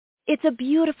It's a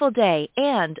beautiful day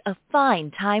and a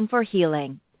fine time for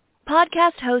healing.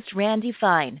 Podcast host Randy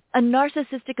Fine, a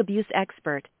narcissistic abuse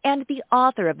expert and the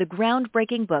author of the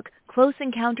groundbreaking book Close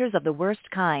Encounters of the Worst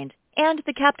Kind and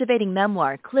the captivating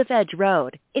memoir Cliff Edge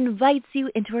Road, invites you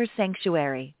into her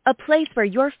sanctuary, a place where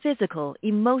your physical,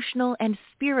 emotional, and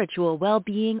spiritual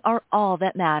well-being are all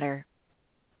that matter.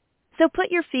 So put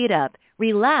your feet up,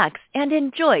 relax, and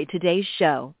enjoy today's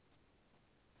show.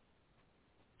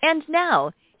 And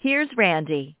now, here's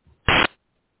Randy.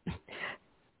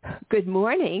 Good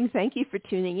morning. Thank you for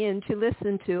tuning in to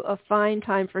listen to A Fine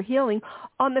Time for Healing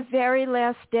on the very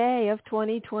last day of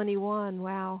 2021.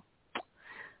 Wow.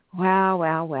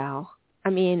 I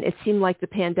mean, it seemed like the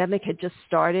pandemic had just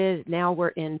started. Now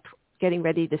we're getting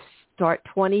ready to start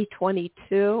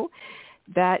 2022.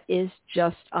 That is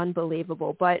just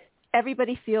unbelievable. But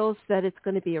everybody feels that it's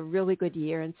going to be a really good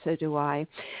year, and so do I.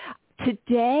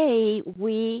 Today,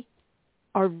 we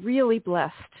are really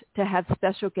blessed to have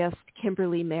special guest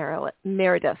Kimberly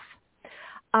Meredith.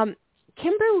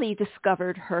 Kimberly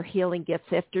discovered her healing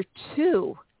gifts after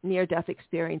 2 near-death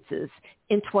experiences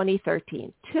in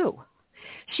 2013. 2.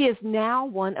 She is now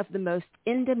one of the most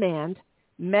in-demand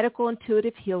medical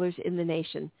intuitive healers in the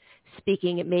nation,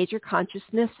 speaking at major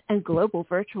consciousness and global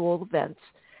virtual events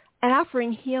and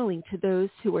offering healing to those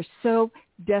who are so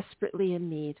desperately in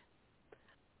need.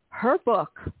 Her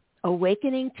book,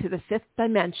 Awakening to the Fifth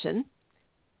Dimension,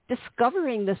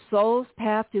 Discovering the Soul's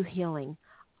Path to Healing,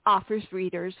 offers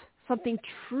readers something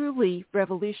truly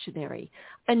revolutionary,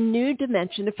 a new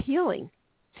dimension of healing.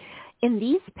 In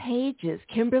these pages,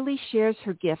 Kimberly shares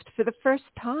her gift for the first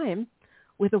time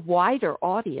with a wider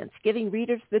audience, giving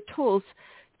readers the tools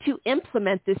to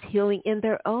implement this healing in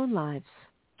their own lives.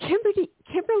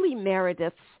 Kimberly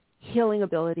Meredith's healing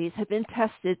abilities have been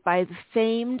tested by the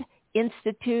famed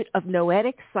Institute of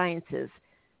Noetic Sciences,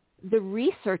 the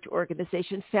research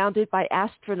organization founded by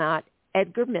astronaut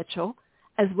Edgar Mitchell,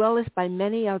 as well as by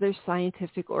many other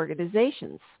scientific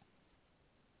organizations.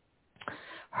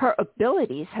 Her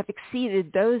abilities have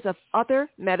exceeded those of other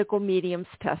medical mediums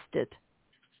tested.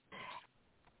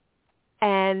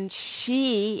 And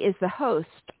she is the host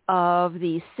of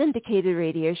the syndicated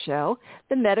radio show,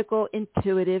 the Medical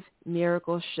Intuitive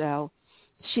Miracle Show.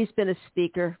 She's been a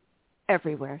speaker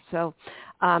everywhere. So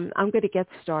I'm going to get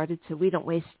started so we don't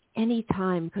waste any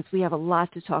time because we have a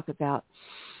lot to talk about.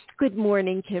 Good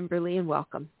morning, Kimberly, and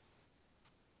welcome.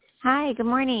 Hi, good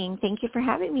morning. Thank you for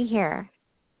having me here.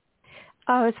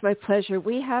 Oh, it's my pleasure.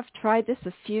 We have tried this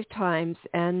a few times,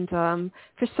 and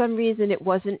for some reason it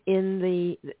wasn't in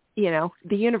the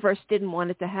universe didn't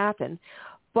want it to happen.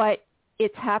 But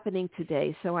it's happening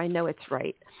today, so I know it's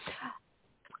right.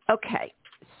 Okay,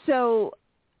 so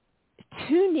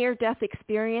 2 near-death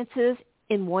experiences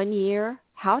in 1 year.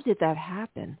 How did that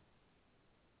happen?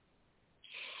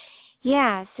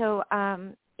 Yeah, so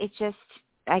it just,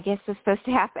 I guess, was supposed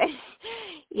to happen.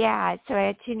 Yeah, so I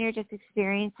had 2 near-death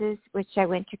experiences, which I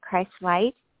went to Christ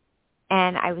Light,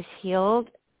 and I was healed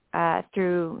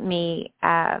through me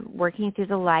working through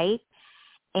the light,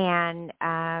 and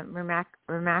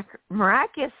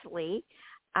miraculously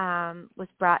was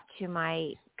brought to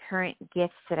my current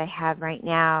gifts that I have right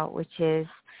now, which is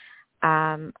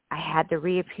I had the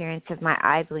reappearance of my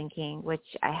eye blinking,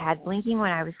 which I had blinking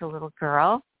when I was a little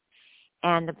girl,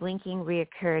 and the blinking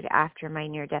reoccurred after my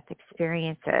near-death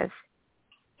experiences.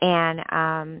 And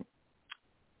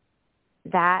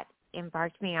that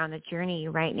embarked me on the journey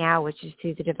right now, which is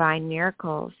through the divine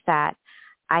miracles that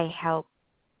I help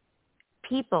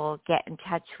people get in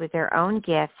touch with their own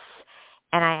gifts,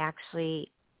 and I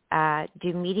actually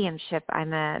do mediumship.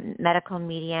 I'm a medical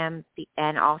medium,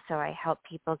 and also I help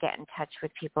people get in touch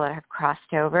with people that have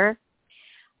crossed over.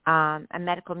 A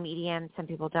medical medium, some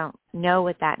people don't know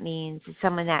what that means, is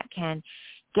someone that can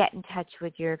get in touch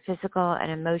with your physical and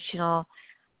emotional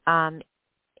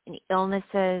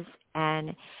illnesses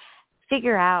and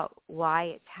figure out why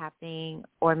it's happening,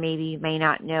 or maybe you may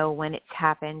not know when it's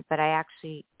happened, but I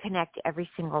actually connect every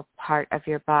single part of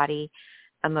your body,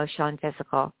 emotional and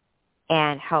physical,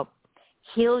 and help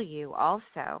heal you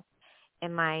also.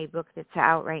 In my book that's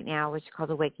out right now, which is called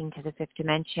Awakening to the Fifth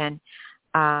Dimension,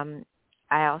 I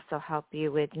also help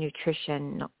you with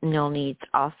nutritional needs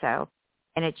also,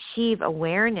 and achieve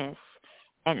awareness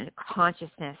and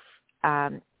consciousness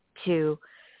to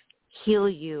heal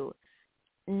you,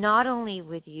 not only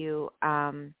with you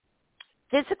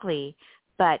physically,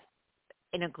 but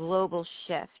in a global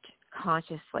shift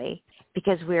consciously,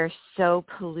 because we're so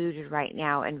polluted right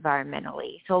now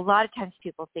environmentally. So a lot of times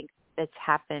people think it's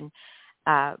happened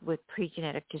with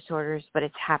pre-genetic disorders, but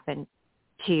it's happened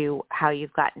to how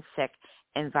you've gotten sick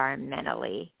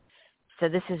environmentally. So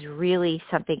this is really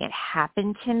something that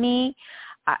happened to me.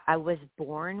 I was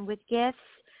born with gifts,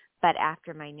 but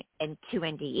after my 2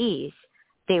 NDEs,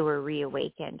 they were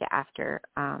reawakened after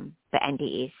the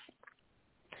NDEs.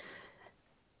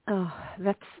 Oh,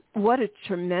 what a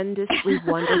tremendously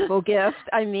wonderful gift.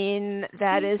 I mean,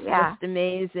 that is just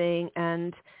amazing.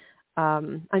 And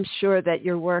I'm sure that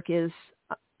your work is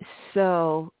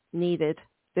so needed.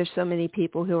 There's so many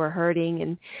people who are hurting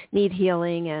and need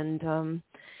healing and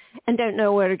don't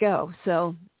know where to go.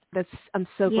 So I'm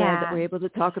so glad that we're able to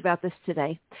talk about this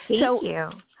today. Thank you.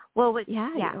 Well, go ahead.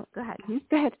 Mm-hmm.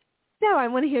 Go ahead. No, I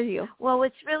want to hear you. Well,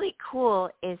 what's really cool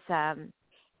is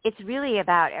it's really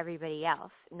about everybody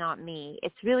else, not me.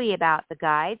 It's really about the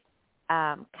guides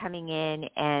coming in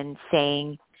and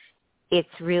saying it's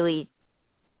really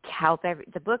to help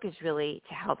the book is really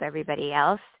to help everybody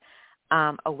else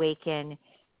awaken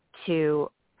to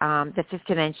the fifth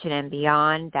dimension and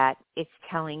beyond, that it's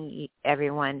telling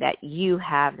everyone that you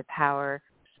have the power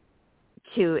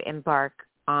to embark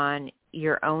on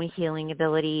your own healing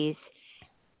abilities,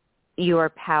 your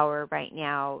power right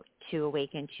now to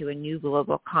awaken to a new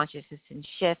global consciousness and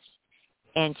shift,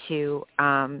 and to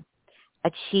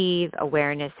achieve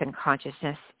awareness and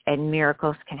consciousness, and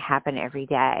miracles can happen every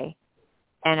day.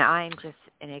 And I'm just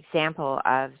an example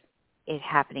of it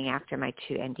happening after my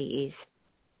 2 NDEs.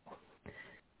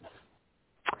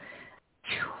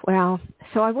 Wow.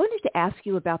 So I wanted to ask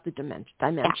you about the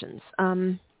dimensions.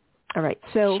 All right.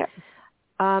 So Sure.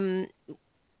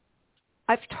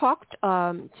 I've talked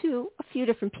to a few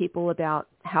different people about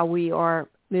how we are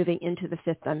moving into the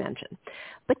 5th dimension.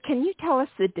 But can you tell us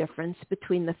the difference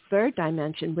between the 3rd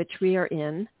dimension, which we are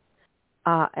in,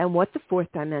 and what the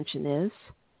 4th dimension is,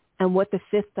 and what the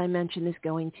 5th dimension is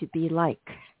going to be like?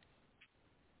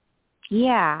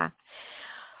 Yeah.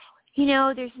 You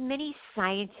know, there's many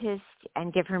scientists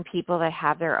and different people that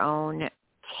have their own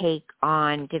take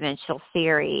on dimensional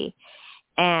theory.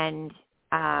 And,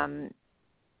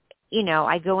 you know,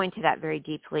 I go into that very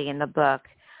deeply in the book.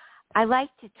 I like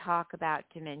to talk about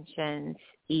dimensions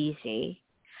easy.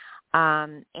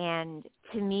 And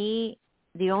to me,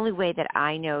 the only way that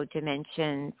I know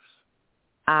dimensions,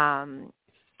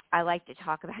 I like to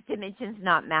talk about dimensions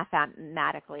not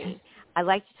mathematically. I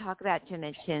like to talk about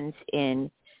dimensions in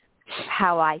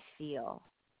how I feel.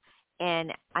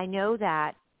 And I know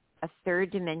that a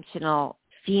 3rd dimensional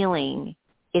feeling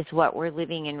is what we're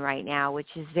living in right now, which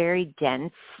is very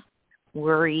dense,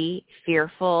 worry,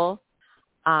 fearful.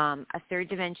 A 3rd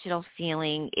dimensional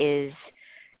feeling is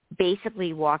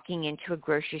basically walking into a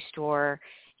grocery store.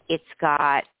 It's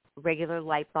got regular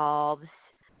light bulbs.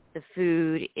 The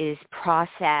food is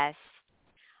processed.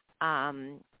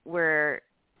 We're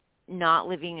not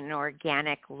living an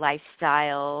organic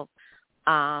lifestyle.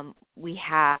 We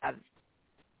have,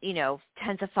 you know,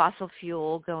 tons of fossil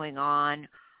fuel going on.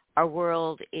 Our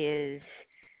world is,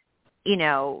 you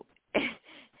know,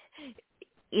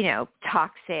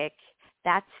 toxic.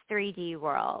 That's 3D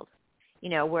world, you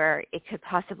know, where it could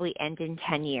possibly end in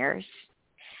 10 years.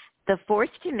 The 4th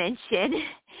dimension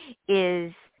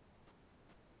is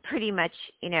pretty much,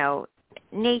 you know,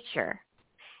 nature.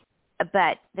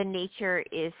 But the nature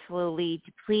is slowly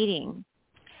depleting.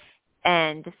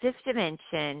 And the 5th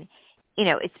dimension, you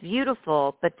know, it's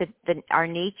beautiful, but our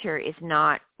nature is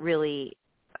not really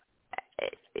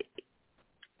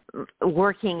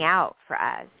working out for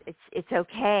us. It's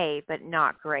okay, but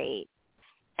not great.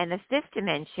 And the 5th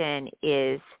dimension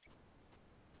is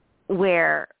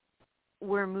where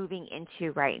we're moving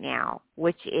into right now,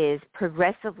 which is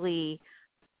progressively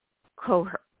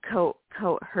coercing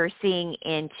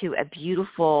into a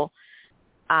beautiful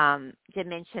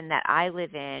dimension that I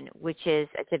live in, which is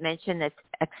a dimension that's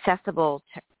accessible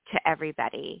to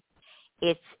everybody.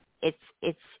 It's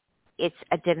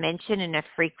a dimension and a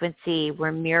frequency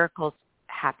where miracles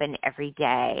happen every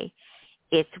day.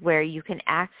 It's where you can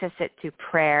access it through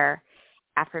prayer,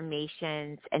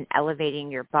 affirmations, and elevating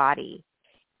your body,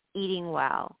 eating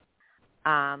well,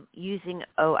 using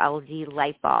OLED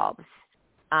light bulbs,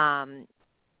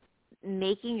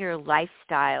 making your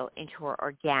lifestyle into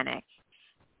organic.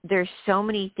 There's so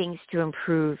many things to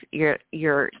improve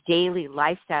your daily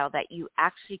lifestyle that you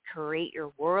actually create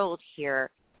your world here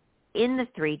in the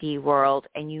 3D world,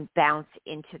 and you bounce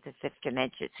into the 5th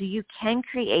dimension. So you can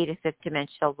create a 5th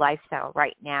dimensional lifestyle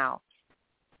right now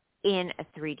in a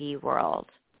 3D world.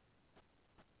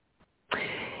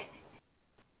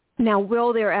 Now,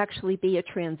 will there actually be a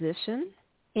transition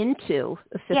into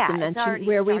the 5th dimension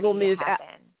where we will move out?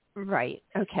 Right.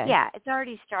 Okay. Yeah, it's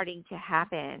already starting to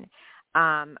happen.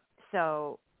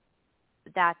 So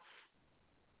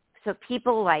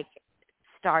people like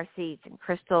star seeds and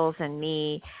crystals and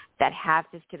me that have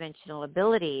fifth dimensional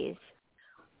abilities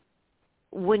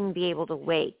wouldn't be able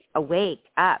to awake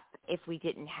up if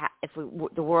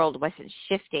the world wasn't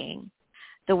shifting.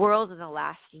 The world in the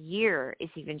last year is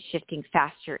even shifting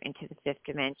faster into the fifth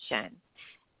dimension.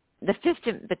 But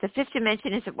the fifth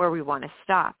dimension isn't where we want to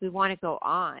stop. We want to go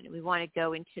on. We want to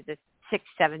go into the 6th,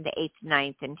 7th, 8th,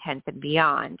 9th, and 10th and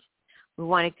beyond. We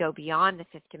want to go beyond the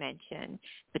fifth dimension.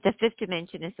 But the fifth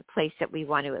dimension is the place that we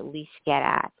want to at least get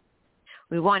at.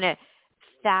 We want to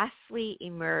fastly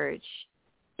emerge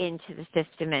into the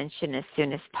fifth dimension as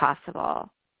soon as possible.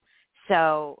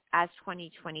 So as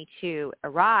 2022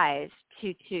 arrives,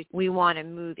 we want to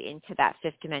move into that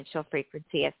fifth dimensional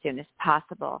frequency as soon as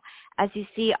possible. As you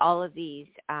see all of these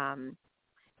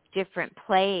different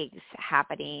plagues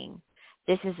happening,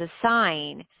 this is a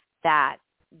sign that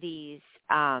these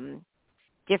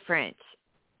different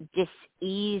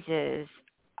diseases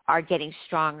are getting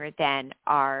stronger than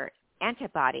our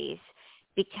antibodies,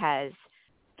 because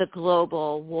the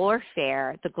global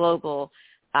warfare, the global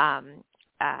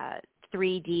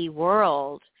 3D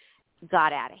world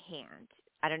got out of hand.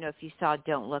 I don't know if you saw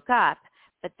Don't Look Up,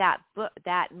 but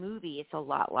that movie is a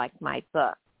lot like my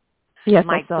book. Yes,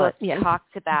 my I saw book it. Yes.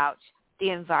 talks about the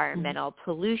environmental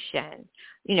pollution.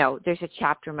 You know, there's a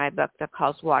chapter in my book that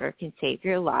calls Water Can Save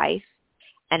Your Life,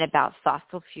 and about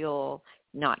fossil fuel,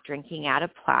 not drinking out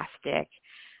of plastic.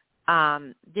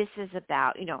 This is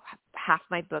about, half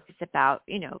my book is about,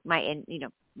 my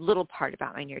little part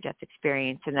about my near-death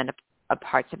experience, and then a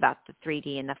part's about the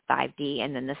 3D and the 5D,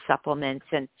 and then the supplements.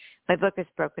 And my book is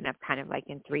broken up kind of like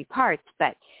in 3 parts,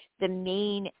 but the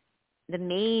main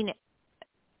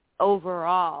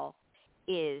overall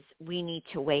is we need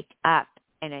to wake up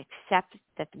and accept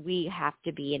that we have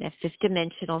to be in a fifth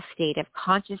dimensional state of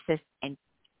consciousness and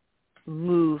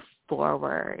move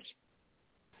forward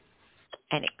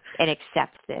and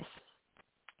accept this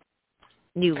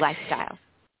new lifestyle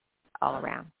all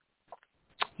around.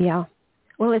 Yeah.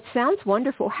 Well, it sounds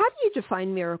wonderful. How do you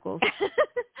define miracles?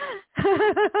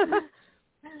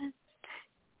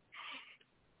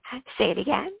 Say it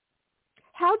again.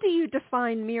 How do you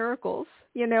define miracles?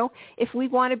 If we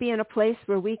want to be in a place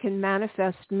where we can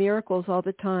manifest miracles all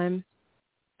the time,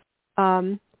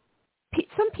 some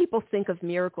people think of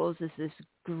miracles as this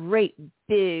great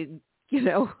big,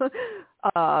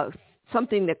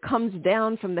 something that comes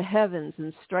down from the heavens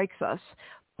and strikes us.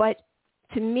 But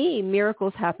to me,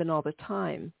 miracles happen all the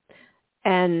time.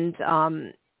 And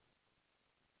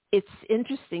it's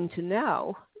interesting to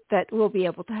know that we'll be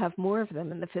able to have more of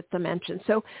them in the fifth dimension.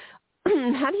 So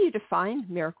how do you define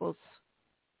miracles?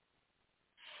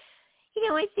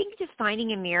 I think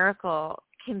defining a miracle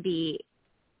can be,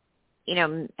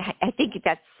 I think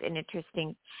that's an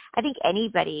interesting, I think you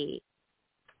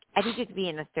can be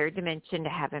in the third dimension to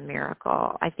have a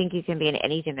miracle. I think you can be in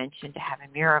any dimension to have a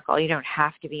miracle. You don't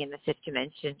have to be in the fifth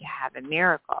dimension to have a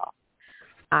miracle.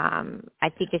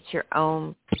 I think it's your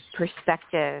own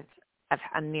perspective of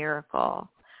a miracle.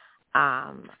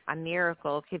 A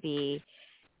miracle could be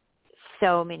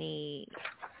so many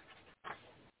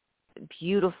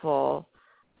beautiful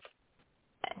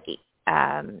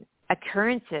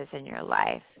occurrences in your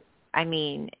life. I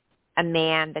mean, a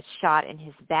man that's shot in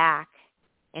his back,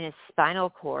 in his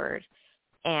spinal cord,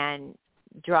 and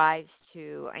drives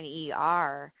to an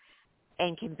ER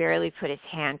and can barely put his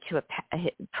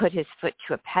foot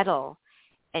to a pedal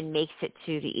and makes it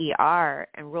to the ER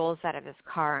and rolls out of his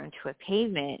car onto a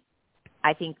pavement,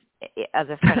 I think, of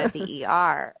the front of the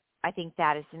ER. I think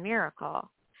that is a miracle.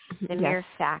 The mere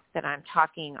fact that I'm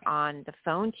talking on the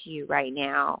phone to you right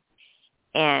now,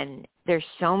 and there's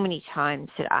so many times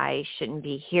that I shouldn't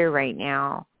be here right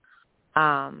now,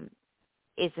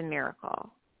 is a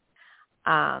miracle.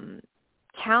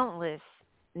 Countless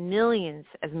millions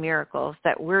of miracles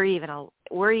that we're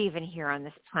even here on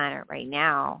this planet right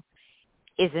now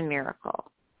is a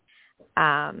miracle.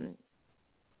 I've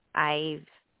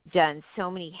done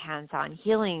so many hands-on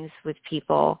healings with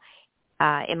people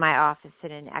in my office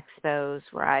and in Expos,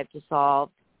 where I've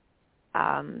dissolved,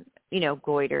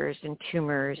 goiters and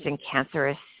tumors and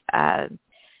cancerous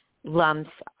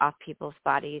lumps off people's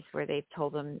bodies, where they've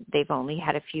told them they've only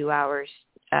had a few hours,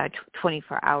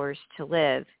 24 hours to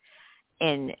live,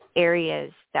 in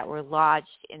areas that were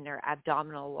lodged in their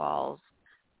abdominal walls,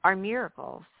 are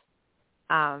miracles.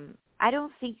 I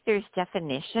don't think there's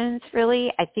definitions,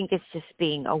 really. I think it's just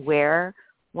being aware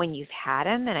when you've had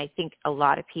them, and I think a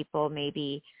lot of people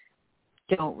maybe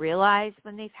don't realize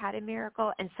when they've had a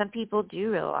miracle, and some people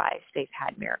do realize they've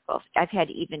had miracles. I've had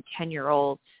even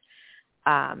 10-year-olds,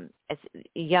 as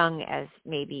young as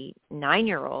maybe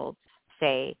 9-year-olds,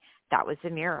 say that was a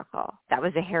miracle. That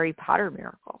was a Harry Potter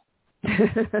miracle.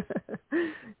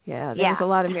 Yeah, there was a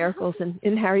lot of miracles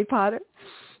in Harry Potter.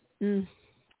 Mm.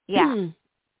 Yeah.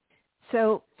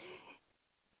 So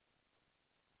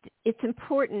it's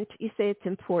important, you say it's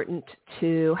important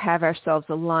to have ourselves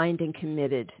aligned and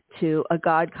committed to a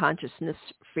God consciousness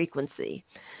frequency,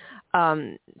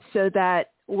 so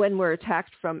that when we're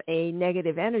attacked from a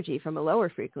negative energy, from a lower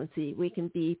frequency, we can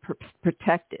be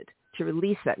protected to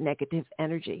release that negative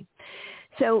energy.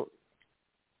 So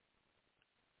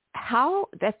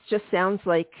that just sounds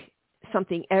like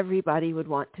something everybody would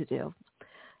want to do.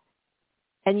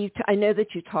 And I know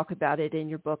that you talk about it in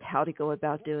your book, how to go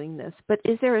about doing this, but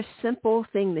is there a simple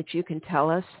thing that you can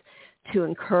tell us to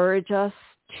encourage us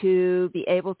to be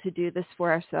able to do this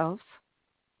for ourselves?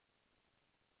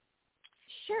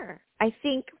 Sure. I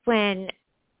think when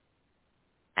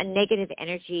a negative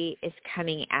energy is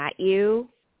coming at you,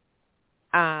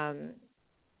 and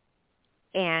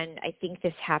I think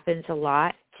this happens a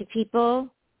lot to people,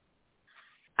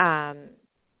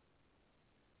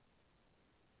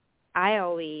 I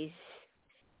always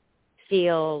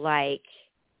feel like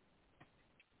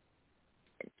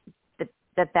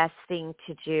the best thing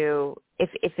to do, if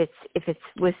it's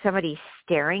with somebody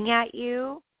staring at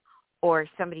you or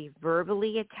somebody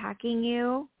verbally attacking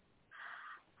you,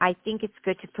 I think it's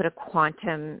good to put a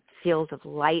quantum field of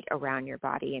light around your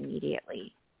body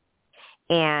immediately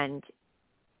and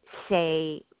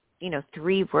say,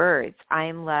 3 words, I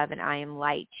am love and I am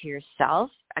light, to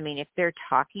yourself. I mean, if they're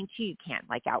talking to you, you can't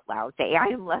out loud say, I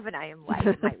am love and I am light.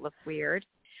 It might look weird.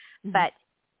 But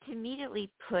to immediately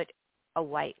put a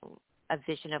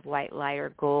vision of white light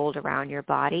or gold around your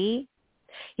body.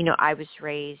 I was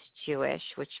raised Jewish,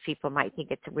 which people might think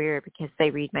it's weird because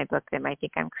they read my book. They might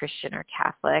think I'm Christian or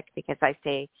Catholic because I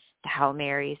say the Hail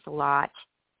Marys a lot,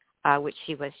 which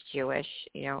she was Jewish.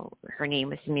 Her name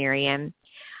was Miriam.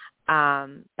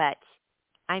 But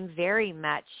I'm very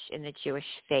much in the Jewish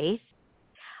faith.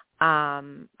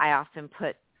 I often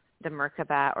put the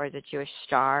Merkaba or the Jewish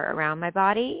star around my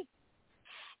body,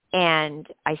 and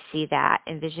I see that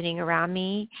envisioning around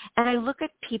me, and I look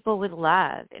at people with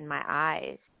love in my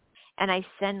eyes, and I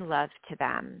send love to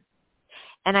them,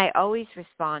 and I always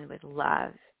respond with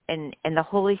love, and the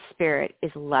Holy Spirit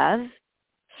is love,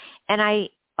 and I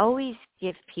always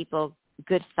give people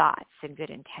good thoughts and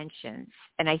good intentions,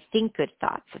 and I think good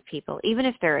thoughts of people, even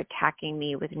if they're attacking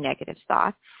me with negative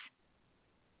thoughts.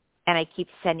 And I keep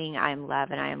sending I am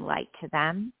love and I am light to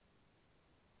them.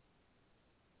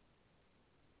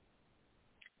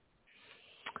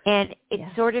 And it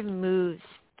sort of moves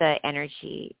the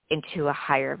energy into a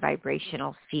higher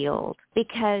vibrational field,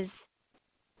 because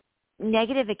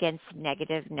negative against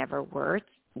negative never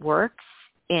works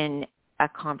in a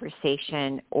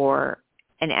conversation or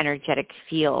an energetic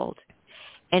field.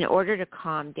 In order to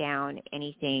calm down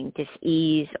anything,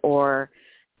 dis-ease or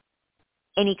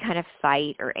any kind of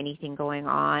fight or anything going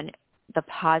on, the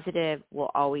positive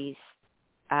will always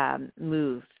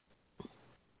move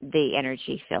the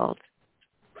energy field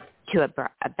to a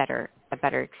better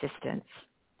existence.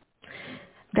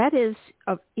 That is,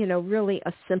 really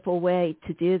a simple way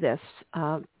to do this,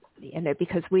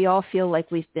 because we all feel like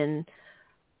we've been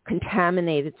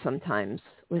contaminated sometimes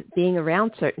with being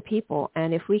around certain people,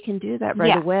 and if we can do that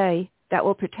right away, that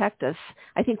will protect us.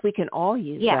 I think we can all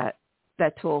use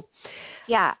that tool.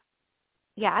 Yeah,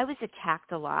 I was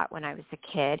attacked a lot when I was a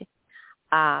kid,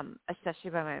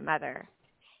 especially by my mother.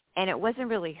 And it wasn't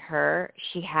really her.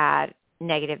 She had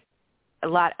a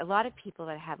lot of people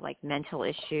that have mental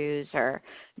issues or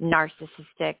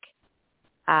narcissistic,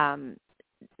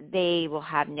 they will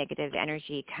have negative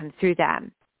energy come through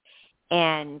them.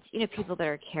 And, people that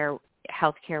are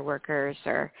healthcare workers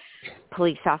or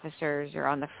police officers or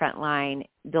on the front line,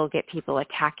 they'll get people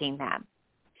attacking them.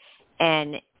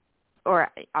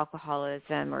 Or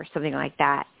alcoholism or something like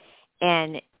that.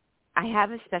 And I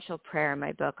have a special prayer in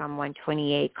my book on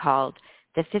 128 called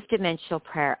the Fifth Dimensional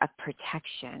Prayer of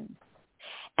Protection.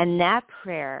 And that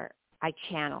prayer I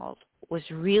channeled was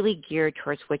really geared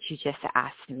towards what you just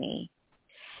asked me.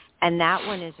 And that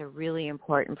one is a really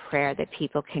important prayer that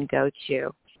people can go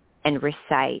to and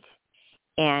recite.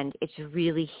 And it's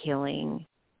really healing.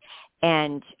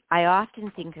 And I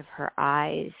often think of her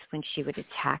eyes when she would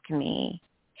attack me.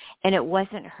 And it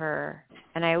wasn't her,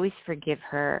 and I always forgive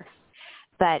her,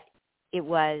 but it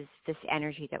was this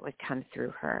energy that would come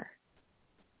through her.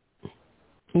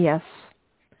 Yes.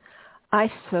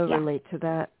 I so relate to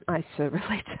that.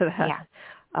 Yeah.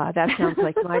 That sounds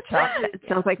like my childhood. It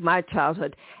sounds like my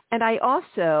childhood. And I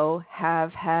also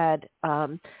have had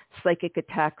psychic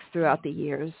attacks throughout the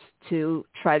years to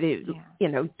try to,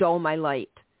 dull my light.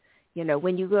 You know,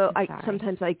 when you go,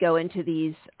 sometimes I go into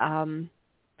these,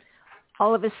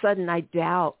 all of a sudden I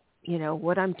doubt, you know,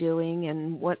 what I'm doing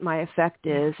and what my effect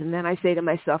is. And then I say to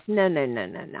myself, no.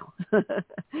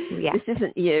 Yeah. This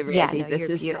isn't you, Randy. Yeah, no,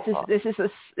 you're beautiful. This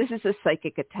is a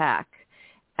psychic attack.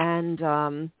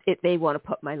 And it may want to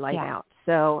put my light out.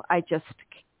 So I just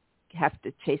have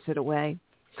to chase it away.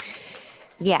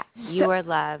 Yeah, you are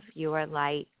love. You are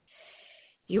light.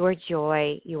 You are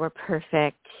joy. You are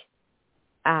perfect.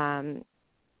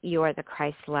 You are the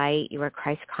Christ light. You are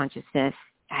Christ consciousness.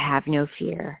 I have no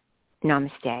fear.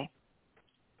 Namaste.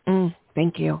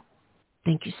 Thank you.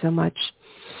 Thank you so much.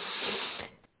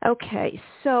 Okay,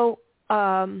 so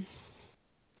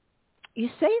you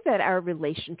say that our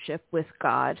relationship with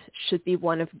God should be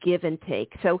one of give and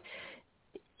take. So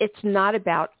it's not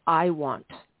about I want.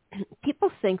 People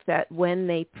think that when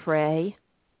they pray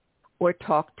or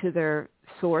talk to their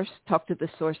source, talk to the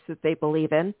source that they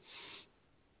believe in,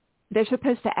 they're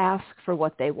supposed to ask for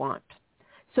what they want.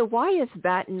 So why is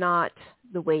that not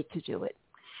the way to do it?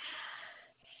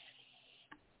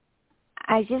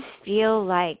 I just feel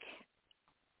like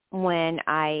when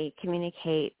I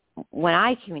communicate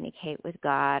with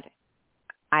God,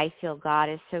 I feel God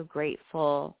is so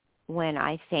grateful when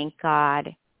I thank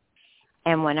God,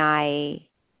 and when I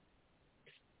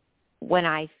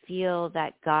feel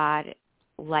that God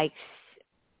likes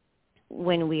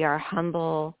when we are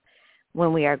humble,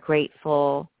 when we are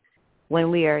grateful,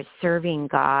 when we are serving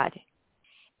God,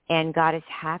 and God is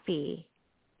happy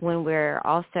when we're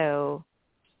also,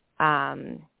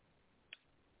 you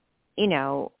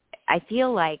know, I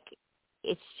feel like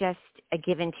it's just a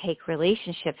give and take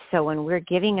relationship. So when we're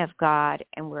giving of God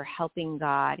and we're helping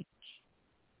God,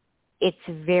 it's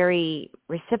very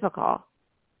reciprocal.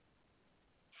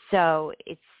 So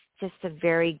it's just a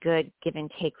very good give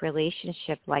and take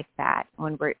relationship like that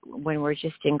when we're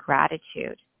just in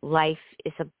gratitude. Life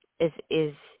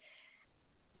is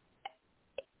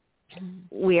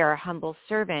we are a humble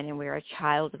servant and we are a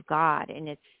child of God, and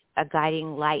it's a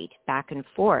guiding light back and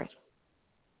forth.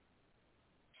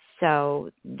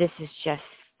 So this is just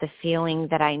the feeling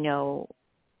that I know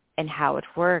and how it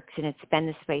works, and it's been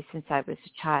this way since I was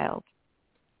a child.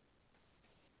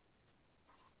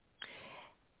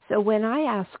 So when I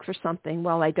ask for something,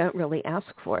 well, I don't really ask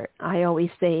for it. I always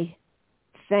say,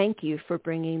 thank you for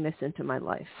bringing this into my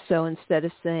life. So instead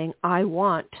of saying, I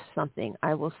want something,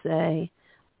 I will say,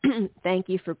 thank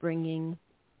you for bringing,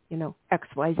 you know,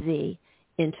 XYZ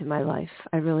into my life.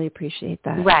 I really appreciate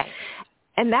that. Right.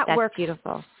 And that's works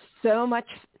beautiful. So much.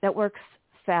 That works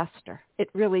faster. It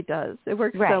really does. It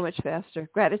works so much faster.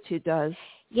 Gratitude does.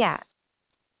 Yeah.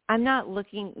 I'm not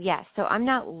looking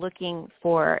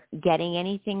for getting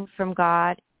anything from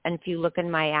God. And if you look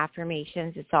in my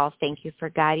affirmations, it's all thank you for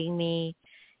guiding me.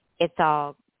 It's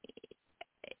all,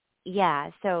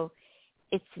 so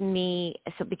it's me.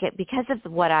 So because of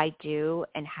what I do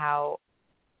and how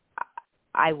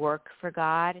I work for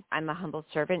God, I'm a humble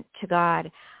servant to God.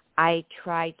 I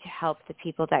try to help the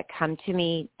people that come to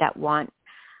me that want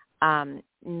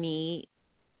me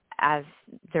as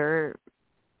their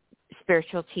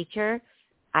spiritual teacher.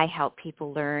 I help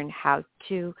people learn how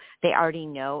to,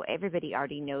 everybody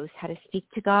already knows how to speak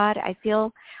to God, I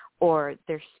feel, or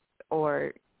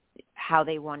how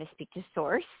they want to speak to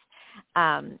Source,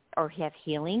 or have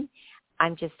healing.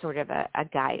 I'm just sort of a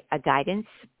guidance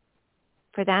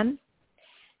for them.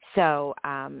 So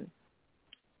I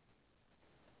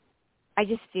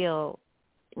just feel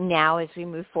now as we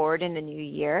move forward in the new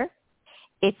year,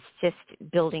 it's just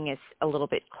building us a little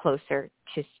bit closer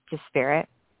to Spirit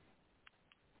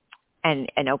and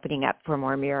opening up for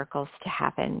more miracles to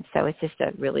happen. So it's just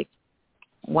a really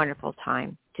wonderful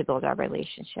time to build our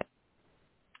relationship.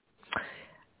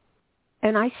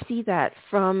 And I see that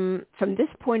from this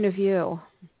point of view,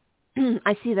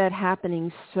 I see that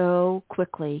happening so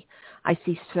quickly. I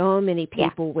see so many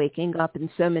people waking up and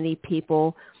so many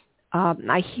people.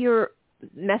 I hear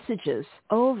messages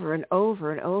over and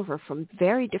over and over from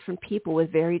very different people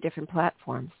with very different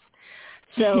platforms.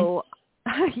 So,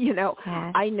 you know,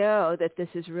 I know that this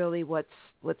is really what's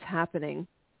happening.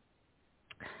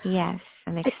 Yes,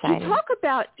 I'm excited.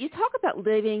 You talk about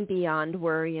living beyond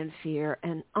worry and fear,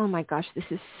 and oh my gosh, this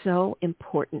is so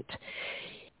important.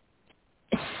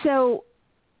 So,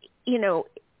 you know,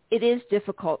 it is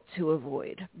difficult to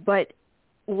avoid, but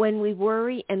when we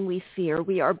worry and we fear,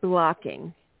 we are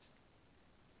blocking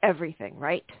everything,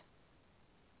 right?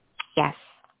 Yes.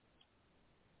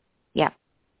 Yep.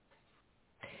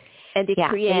 And it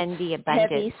creates and the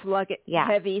abundance.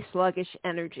 heavy, sluggish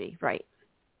energy, right?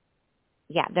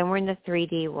 Yeah, then we're in the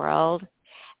 3D world,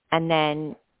 and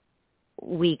then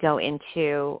we go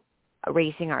into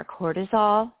raising our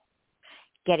cortisol,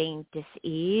 getting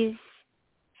dis-ease,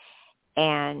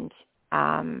 and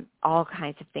all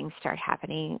kinds of things start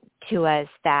happening to us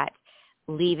that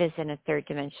leave us in a third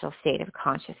dimensional state of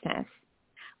consciousness.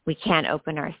 We can't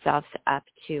open ourselves up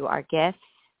to our gifts,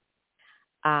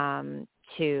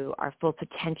 to our full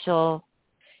potential,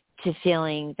 to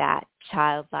feeling that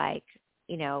childlike,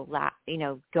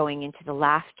 going into the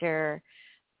laughter,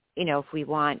 if we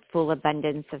want full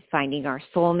abundance of finding our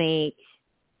soulmate,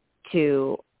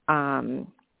 to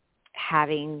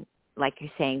having, like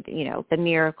you're saying, the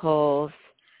miracles,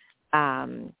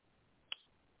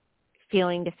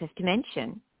 feeling the fifth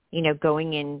dimension,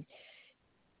 going in.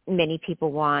 Many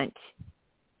people want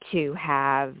to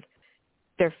have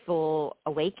their full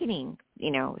awakening,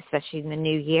 especially in the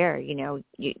new year.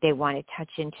 They want to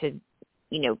touch into,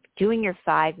 doing your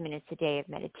 5 minutes a day of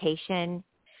meditation.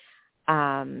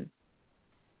 In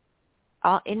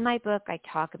my book, I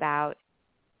talk about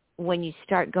when you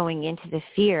start going into the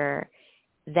fear,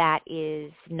 that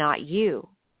is not you.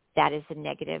 That is a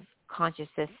negative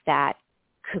consciousness that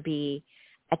could be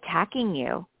attacking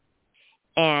you.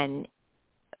 And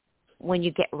when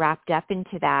you get wrapped up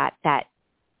into that, that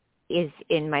is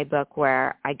in my book,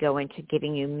 where I go into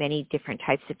giving you many different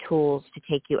types of tools to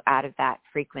take you out of that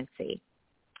frequency,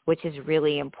 which is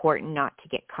really important not to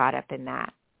get caught up in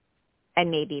that. And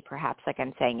maybe perhaps, like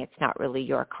I'm saying, it's not really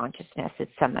your consciousness,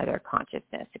 it's some other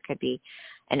consciousness. It could be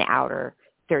an outer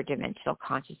third dimensional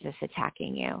consciousness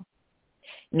attacking you.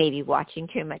 Maybe watching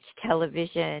too much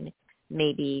television,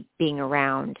 maybe being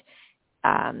around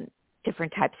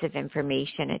different types of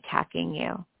information attacking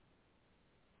you.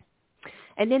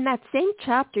 And in that same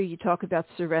chapter, you talk about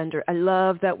surrender. I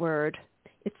love that word.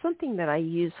 It's something that I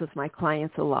use with my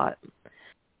clients a lot,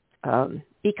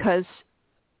 because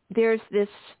there's this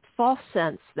false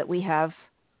sense that we have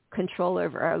control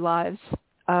over our lives,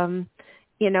 and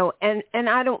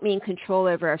I don't mean control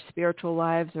over our spiritual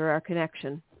lives or our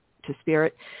connection to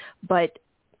spirit, but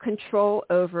control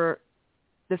over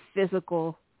the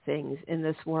physical things in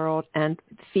this world, and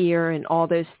fear and all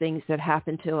those things that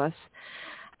happen to us.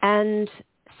 And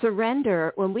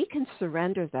surrender, when we can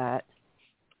surrender that,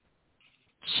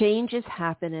 changes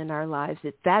happen in our lives.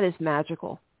 That is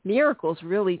magical. Miracles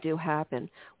really do happen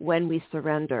when we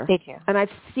surrender. They do. And I've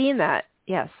seen that,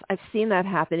 yes. I've seen that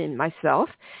happen in myself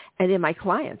and in my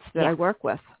clients that I work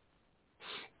with.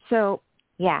 So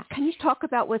can you talk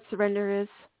about what surrender is?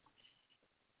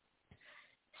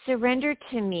 Surrender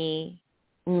to me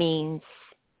means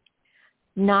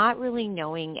not really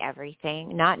knowing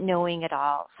everything, not knowing it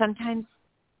all. Sometimes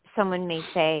someone may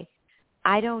say,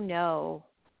 I don't know,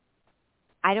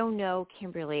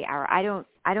 Kimberly, or I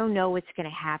don't know what's going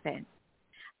to happen.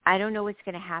 I don't know what's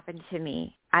going to happen to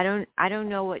me. I don't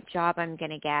know what job I'm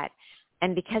going to get.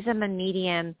 And because I'm a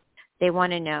medium, they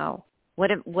want to know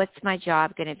what's my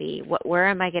job going to be? Where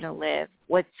am I going to live?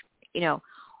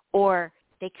 Or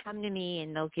they come to me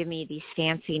and they'll give me these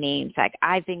fancy names like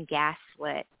I've been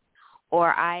gaslit,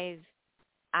 or I'm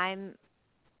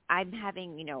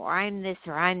having, or I'm this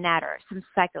or I'm that, or some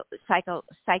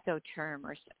psycho term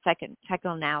or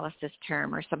psychoanalysis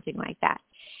term or something like that.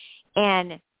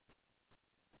 And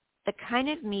the kind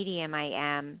of medium I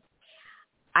am,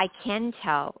 I can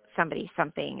tell somebody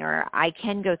something, or I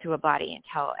can go through a body and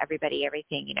tell everybody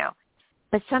everything,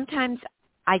 But sometimes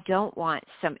I don't want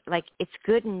it's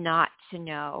good not to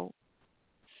know.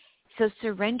 So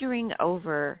surrendering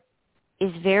over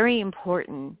is very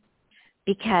important,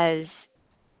 because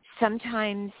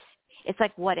sometimes it's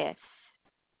like what ifs.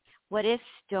 What ifs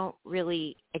don't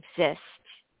really exist.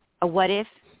 A what if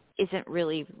isn't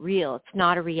really real. It's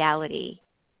not a reality.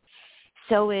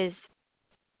 So is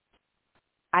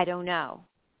I don't know.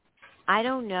 I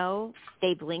don't know.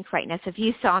 They blink right now. So if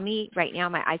you saw me right now,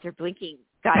 my eyes are blinking.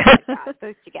 God,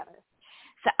 those together.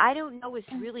 So I don't know is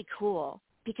really cool,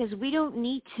 because we don't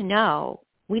need to know.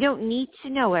 We don't need to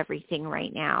know everything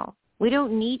right now. We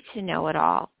don't need to know it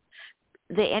all.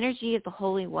 The energy of the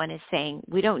Holy One is saying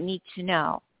we don't need to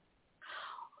know.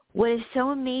 What is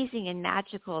so amazing and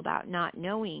magical about not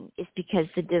knowing is because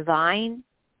the divine,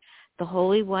 the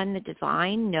Holy One, the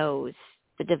divine knows.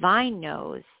 The divine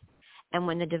knows. And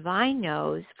when the divine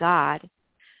knows, God,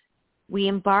 we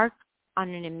embark on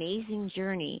an amazing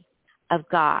journey of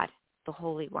God, the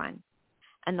Holy One.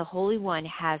 And the Holy One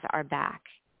has our back.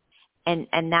 And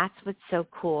that's what's so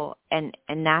cool. And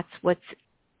that's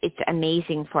it's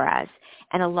amazing for us.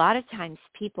 And a lot of times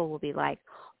people will be like,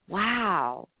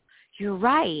 wow, you're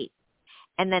right.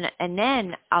 And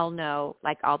then I'll know,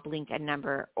 like I'll blink a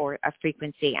number or a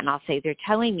frequency, and I'll say, they're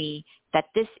telling me that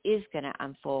this is going to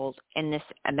unfold in this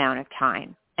amount of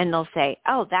time. And they'll say,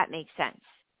 oh, that makes sense.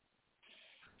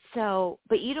 So,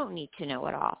 but you don't need to know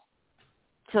it all.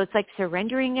 So it's like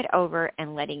surrendering it over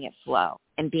and letting it flow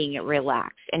and being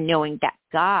relaxed and knowing that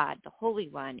God, the Holy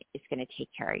One, is going to take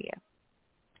care of you.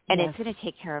 And Yes. it's going to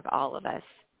take care of all of us.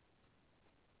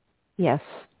 Yes,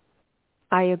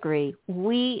 I agree.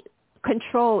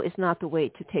 Control is not the way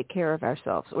to take care of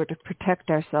ourselves or to protect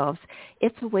ourselves.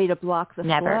 It's a way to block the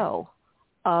flow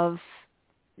of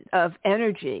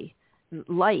energy,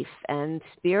 life, and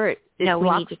spirit. No, we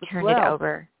need to turn it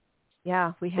over.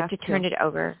 Yeah, we have to turn it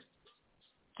over.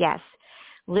 Yes.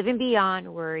 Living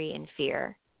beyond worry and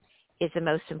fear is the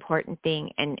most important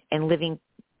thing, and living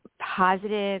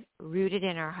positive, rooted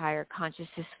in our higher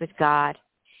consciousness with God,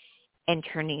 and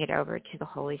turning it over to the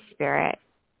Holy Spirit.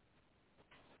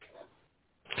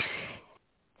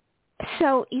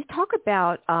 So you talk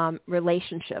about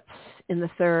relationships in the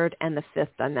third and the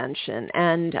fifth dimension,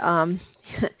 and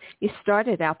you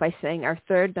started out by saying our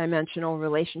third dimensional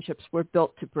relationships were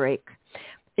built to break.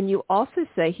 And you also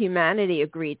say humanity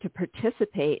agreed to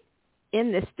participate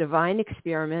in this divine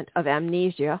experiment of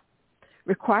amnesia,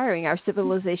 requiring our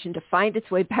civilization to find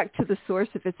its way back to the source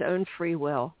of its own free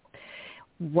will.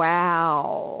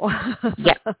 Wow.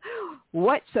 Yeah.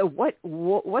 What's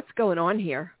going on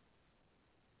here?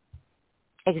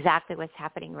 Exactly what's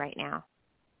happening right now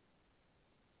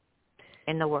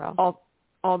in the world.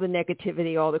 All the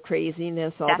negativity, all the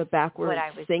craziness, all the backward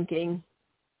thinking.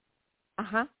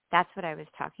 That's what I was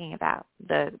talking about,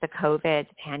 the COVID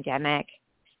pandemic.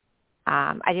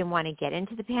 I didn't want to get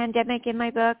into the pandemic in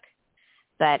my book,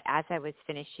 but as I was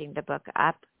finishing the book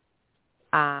up,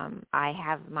 I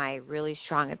have my really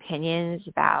strong opinions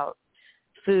about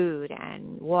food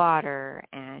and water,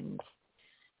 and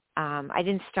I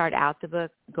didn't start out the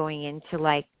book going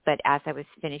into but as I was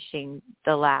finishing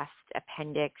the last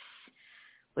appendix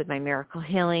with my miracle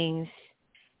healings,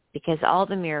 because all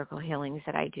the miracle healings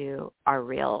that I do are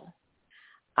real.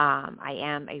 I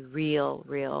am a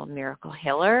real miracle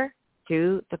healer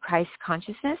through the Christ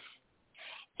consciousness,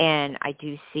 and I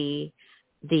do see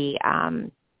the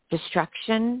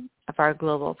destruction of our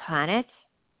global planet,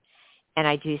 and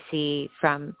I do see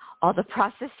from all the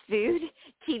processed food,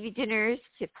 TV dinners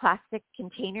to plastic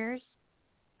containers,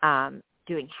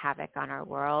 doing havoc on our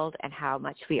world, and how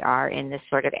much we are in this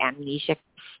sort of amnesic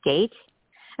state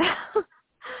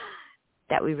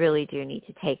that we really do need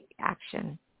to take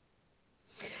action.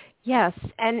 Yes,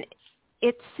 and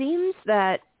it seems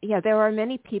that, there are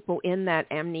many people in that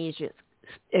amnesic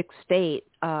state.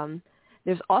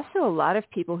 There's also a lot of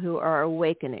people who are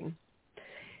awakening.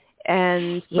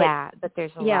 But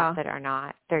there's a lot that are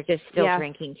not. They're just still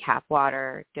drinking tap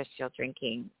water. They're still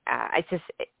drinking.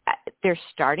 They're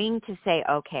starting to say,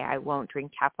 okay, I won't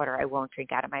drink tap water. I won't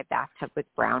drink out of my bathtub with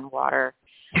brown water.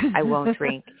 I won't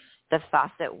drink the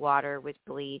faucet water with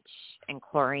bleach and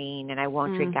chlorine, and I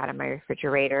won't drink out of my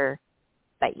refrigerator.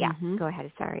 But go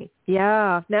ahead. Sorry.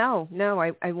 Yeah, no,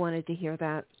 I wanted to hear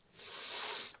that.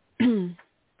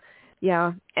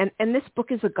 Yeah, and this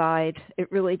book is a guide.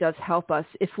 It really does help us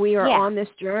if we are on this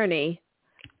journey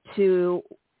to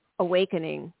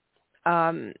awakening.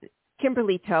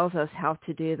 Kimberly tells us how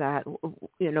to do that,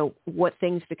 what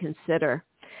things to consider.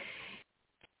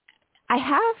 I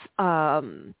have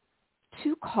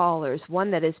two callers,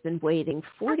 one that has been waiting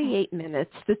 48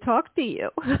 minutes to talk to you.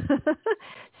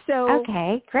 So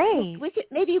okay, great.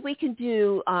 Maybe we can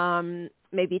do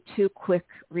maybe two quick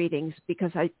readings,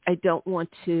 because I don't want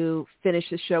to finish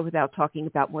the show without talking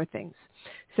about more things.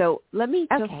 So let me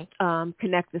just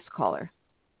connect this caller.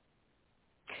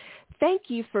 Thank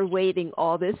you for waiting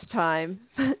all this time.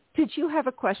 Did you have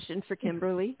a question for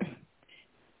Kimberly?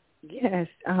 Yes.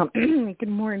 Good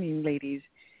morning, ladies.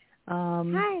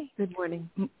 Hi. Good morning.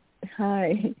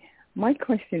 Hi. My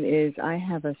question is, I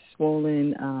have a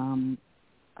swollen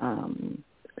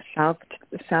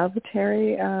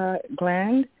salivary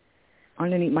gland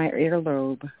underneath my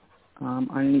earlobe,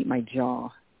 underneath my jaw.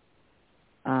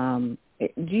 Do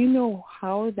you know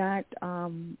how that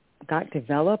got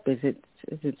developed? Is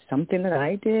it something that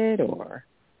I did, or?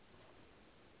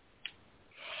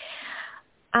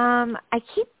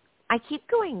 I keep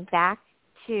going back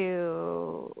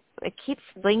to, it keeps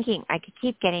blinking. I could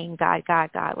keep getting God,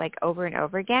 like over and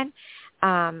over again.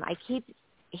 I keep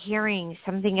hearing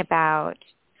something about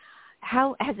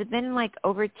how, has it been like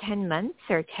over 10 months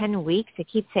or 10 weeks? I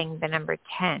keep saying the number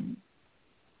 10.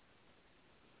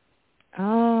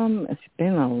 It's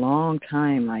been a long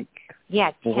time, like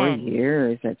 4 10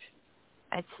 years.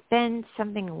 It's been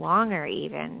something longer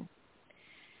even.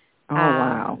 Oh,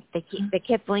 wow. They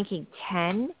kept blinking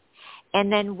 10.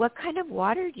 And then what kind of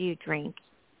water do you drink?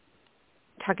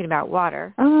 Talking about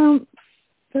water. Filtered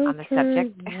on the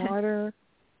subject. water.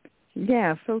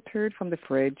 Yeah, filtered from the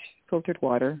fridge, filtered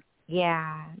water.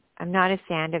 Yeah, I'm not a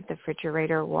fan of the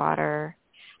refrigerator water.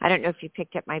 I don't know if you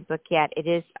picked up my book yet. It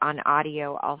is on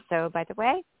audio also, by the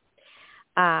way.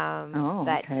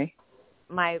 Okay.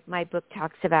 My book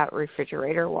talks about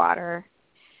refrigerator water.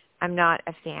 I'm not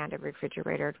a fan of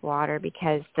refrigerated water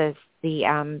because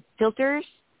the filters,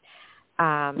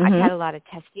 I've had a lot of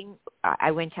testing.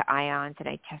 I went to Ions and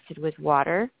I tested with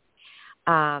water.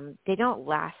 They don't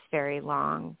last very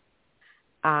long,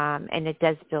 and it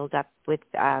does build up with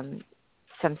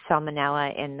some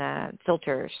salmonella in the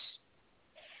filters.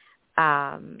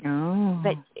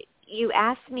 But you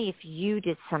asked me if you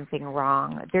did something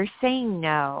wrong. They're saying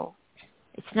no.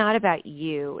 It's not about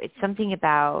you. It's something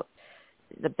about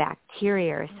the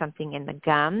bacteria or something in the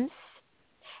gums.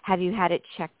 Have you had it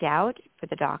checked out for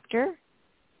the doctor?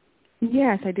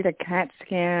 Yes, I did a CAT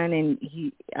scan, and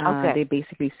they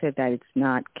basically said that it's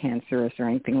not cancerous or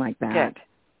anything like that. Good.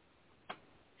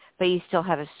 But you still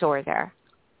have a sore there.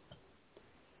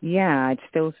 Yeah, it's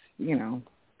still,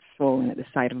 swollen at the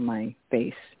side of my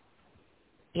face.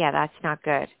 Yeah, that's not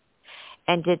good.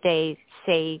 And did they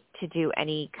say to do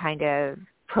any kind of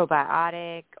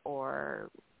probiotic or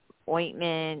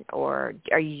ointment, or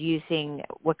are you using,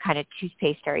 what kind of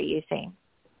toothpaste are you using?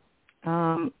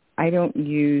 I don't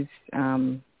use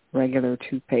regular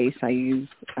toothpaste. I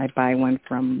buy one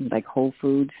from like Whole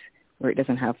Foods where it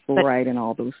doesn't have fluoride and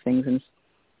all those things.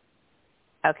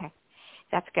 Okay,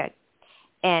 that's good.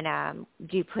 And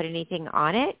do you put anything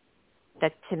on it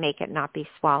to make it not be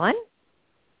swollen?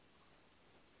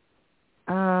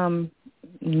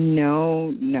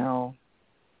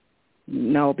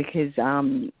 No, because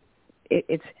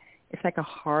it's like a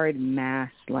hard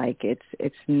mass. Like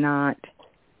it's not.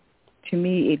 To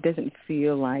me, it doesn't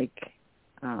feel like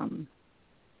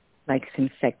it's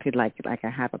infected. Like I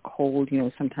have a cold.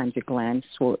 Sometimes your glands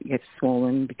get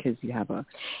swollen because you have some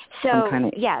kind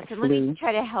of So flu. let me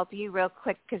try to help you real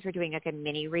quick because we're doing like a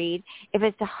mini read. If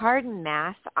it's a hard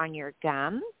mass on your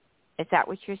gum, is that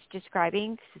what you're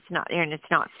describing? 'Cause it's not there and it's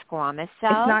not squamous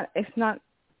cells. It's not.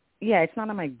 Yeah, it's not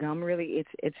on my gum really.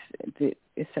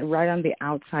 It's right on the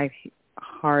outside.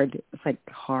 Hard. It's like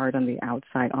hard on the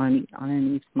outside,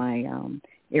 underneath my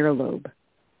earlobe,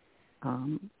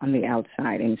 on the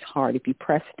outside, and it's hard. If you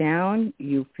press down,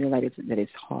 you feel like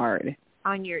it's hard.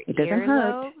 On your it doesn't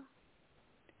earlobe? Hurt.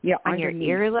 Yeah, on underneath,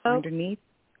 your earlobe? Underneath.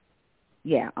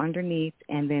 Yeah, underneath,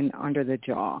 and then under the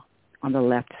jaw, on the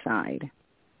left side.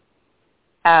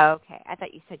 Oh, okay. I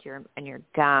thought you said you're on your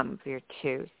gum for your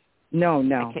tooth. No.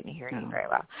 I couldn't hear you very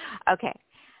well. Okay.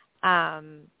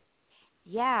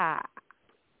 Yeah.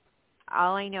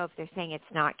 All I know, if they're saying it's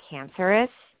not cancerous,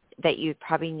 that you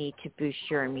probably need to boost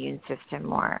your immune system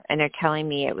more. And they're telling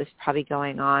me it was probably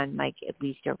going on like at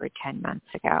least over 10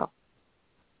 months ago.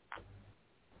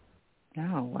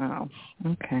 Oh, wow.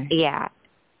 Okay. Yeah.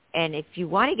 And if you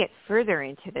want to get further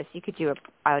into this, you could do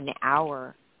an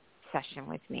hour session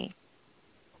with me.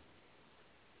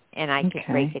 And I could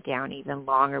break it down even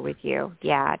longer with you,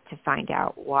 to find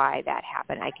out why that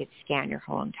happened. I could scan your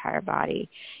whole entire body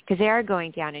because they are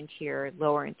going down into your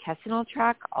lower intestinal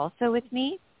tract also with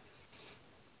me.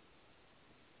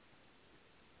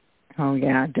 Oh,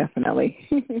 yeah, definitely.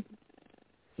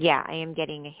 Yeah, I am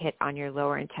getting a hit on your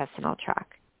lower intestinal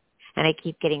tract. And I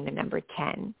keep getting the number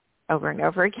 10 over and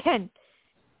over again.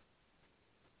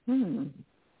 Well,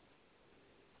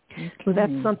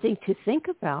 that's something to think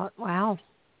about. Wow.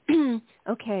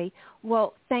 Okay.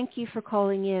 Well, thank you for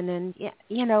calling in, and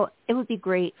it would be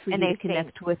great for you to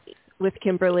connect with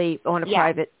Kimberly on a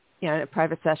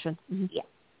private session. Mm-hmm. Yeah.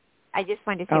 I just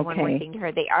wanted to say one more thing to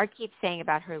her. They keep saying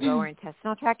about her lower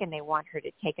intestinal tract, and they want her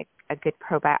to take a good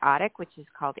probiotic, which is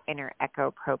called Inner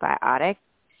Echo Probiotic.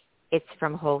 It's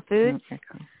from Whole Foods.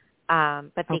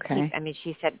 But they keep,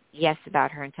 she said yes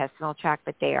about her intestinal tract,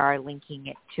 but they are linking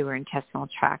it to her intestinal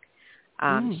tract.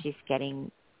 She's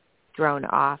getting thrown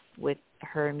off with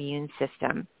her immune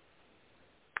system.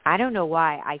 I don't know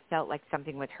why. I felt like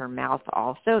something with her mouth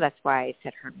also. That's why I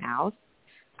said her mouth.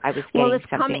 I was getting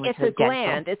something with her it's a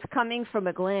gland. It's coming from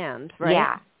a gland, right?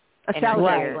 Yeah. A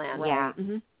salivary gland. Yeah.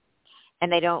 Mm-hmm.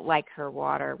 And they don't like her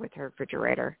water with her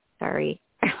refrigerator. Sorry.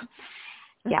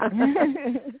 Yeah.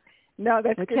 No,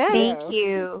 that's good. Thank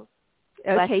you.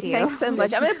 Okay, thanks so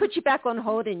much. I'm going to put you back on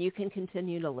hold, and you can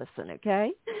continue to listen,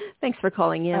 okay? Thanks for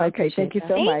calling in. Okay, thank you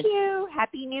so much. Thank you.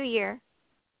 Happy New Year.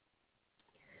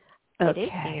 Okay. It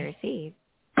is New Year's Eve.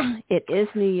 It is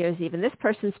New Year's Eve, and this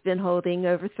person's been holding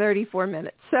over 34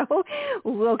 minutes, so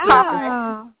we'll keep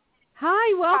Hi,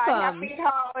 welcome. Hi, happy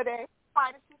holiday.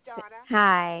 Hi, this is Donna.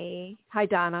 Hi,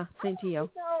 Donna. Same to you.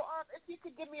 So if you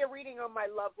could give me a reading on my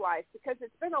love life, because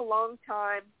it's been a long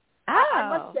time. Oh.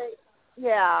 I must say,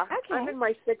 yeah. Okay. I'm in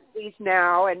my 60s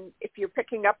now, and if you're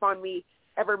picking up on me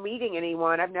ever meeting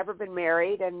anyone, I've never been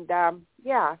married, and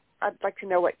yeah, I'd like to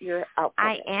know what your outcome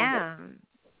I is.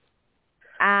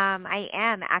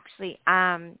 am actually.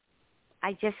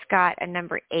 I just got a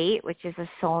number 8, which is a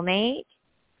soulmate.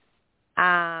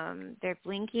 They're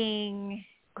blinking.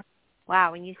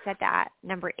 Wow, when you said that,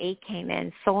 number 8 came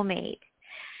in, soulmate.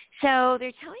 So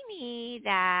they're telling me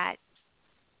that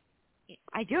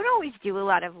I don't always do a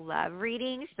lot of love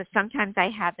readings, but sometimes I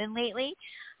have been lately.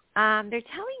 They're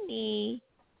telling me,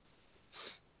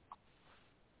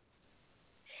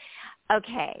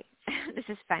 okay, this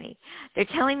is funny. They're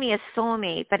telling me a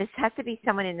soulmate, but it has to be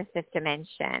someone in the 5th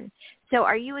dimension. So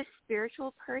are you a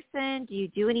spiritual person? Do you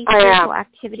do any spiritual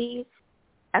activities?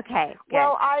 Okay, good.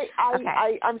 Well,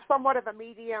 I'm somewhat of a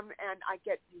medium, and I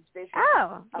get these visions.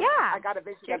 Oh, yeah. I got a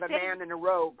vision of a man in a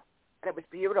robe, and it was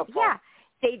beautiful. Yeah.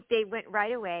 They went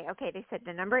right away. Okay, they said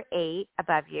the number 8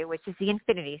 above you, which is the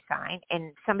infinity sign,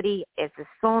 and somebody is a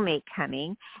soulmate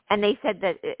coming, and they said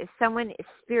that someone is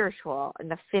spiritual in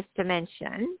the 5th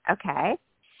dimension. Okay,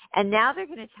 and now they're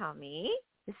going to tell me,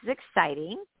 this is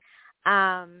exciting.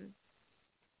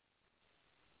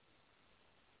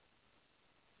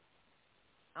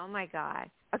 Oh my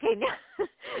God. Okay,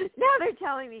 now they're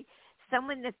telling me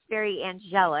someone that's very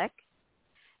angelic.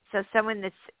 So someone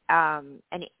that's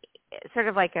sort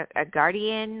of like a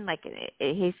guardian, like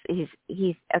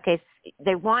he's okay.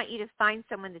 They want you to find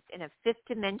someone that's in a 5th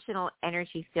dimensional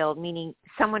energy field, meaning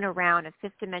someone around a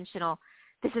 5th dimensional.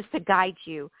 This is to guide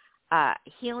you,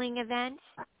 healing event,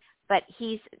 but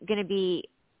he's going to be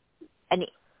an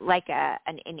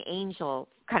angel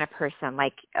kind of person,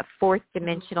 like a 4th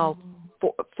dimensional,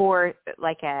 for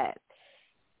like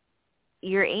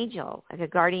your angel, like a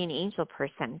guardian angel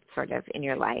person, sort of in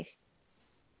your life.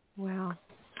 Wow.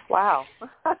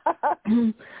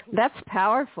 That's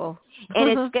powerful. And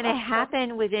it's going to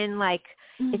happen within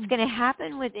it's going to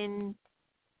happen within,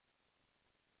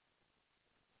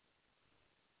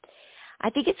 I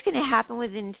think it's going to happen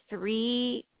within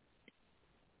 3,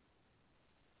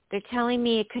 they're telling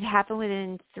me it could happen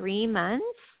within 3 months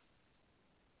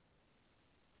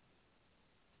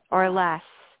or less.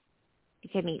 You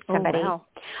can meet somebody. Oh, wow.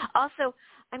 Also,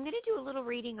 I'm going to do a little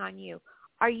reading on you.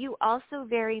 Are you also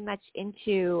very much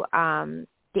into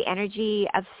the energy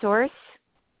of Source,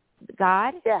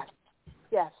 God? Yes.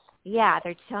 Yes. Yeah,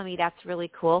 they're telling me that's really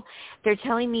cool. They're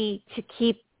telling me to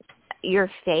keep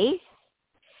your faith.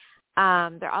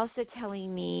 They're also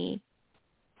telling me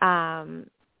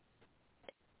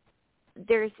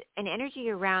there's an energy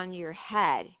around your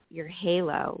head, your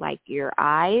halo, like your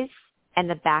eyes and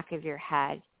the back of your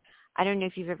head. I don't know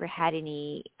if you've ever had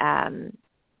any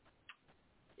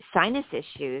sinus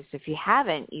issues. If you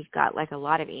haven't, you've got like a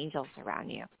lot of angels around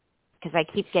you, because I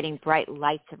keep getting bright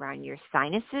lights around your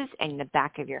sinuses and the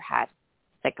back of your head,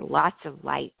 like lots of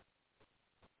light.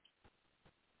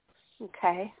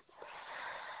 Okay.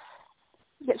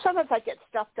 Yeah, sometimes I get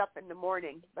stuffed up in the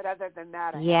morning, but other than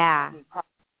that, I Yeah. haven't had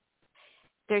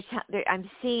I'm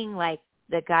seeing like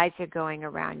the guides are going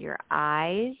around your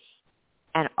eyes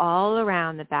and all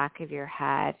around the back of your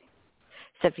head.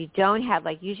 So if you don't have,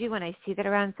 like usually when I see that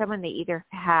around someone, they either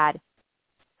had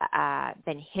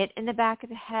been hit in the back of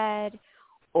the head,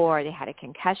 or they had a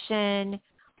concussion,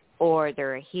 or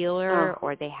they're a healer,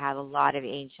 or they have a lot of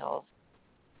angels.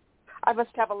 I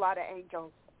must have a lot of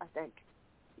angels, I think.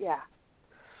 Yeah.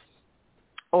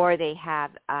 Or they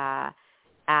have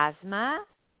asthma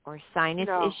or sinus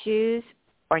issues,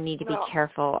 or need to be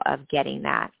careful of getting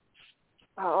that.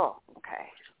 Oh, okay.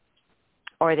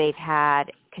 Or they've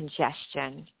had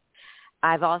congestion.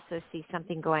 I've also see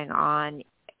something going on.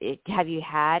 Have you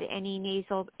had any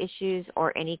nasal issues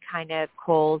or any kind of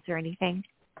colds or anything?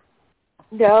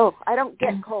 No, I don't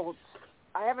get colds.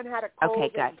 I haven't had a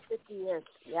cold good. in 50 years.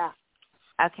 Yeah.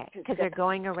 Okay, because they're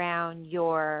going around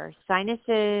your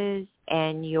sinuses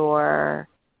and your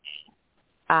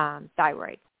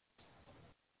thyroid.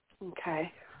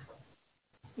 Okay.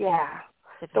 Yeah.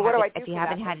 So what do I do if you for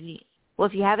haven't that had any? Well,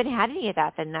 if you haven't had any of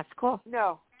that, then that's cool.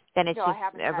 No. Then it's I just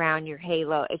haven't around your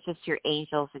halo. It's just your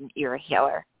angels, and you're a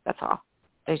healer. That's all.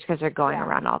 There's because they're going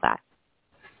around all that.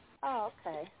 Oh,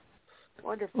 okay.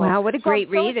 Wonderful. Wow, what a great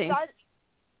reading.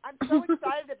 I'm so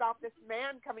excited about this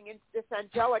man coming into, this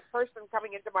angelic person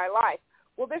coming into my life.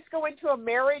 Will this go into a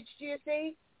marriage, do you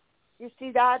see? Do you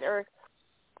see that? Or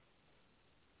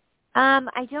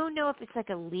I don't know if it's like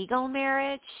a legal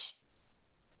marriage.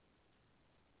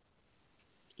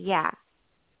 Yeah.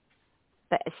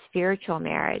 But a spiritual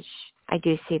marriage. I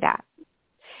do see that.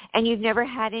 And you've never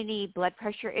had any blood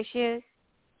pressure issues?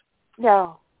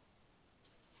 No.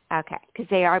 Okay, because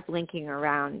they are blinking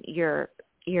around your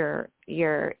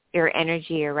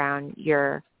energy around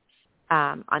your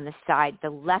on the side, the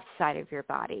left side of your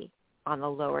body, on the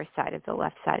lower side of the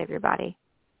left side of your body.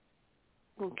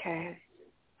 Okay.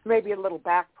 Maybe a little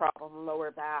back problem,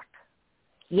 lower back.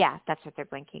 Yeah, that's what they're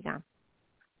blinking on.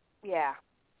 Yeah.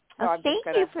 So Well, thank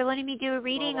you for letting me do a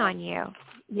reading on you.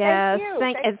 Yes,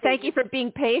 thank you for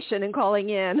being patient and calling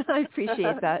in. I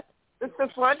appreciate that. This is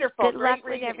wonderful. Good luck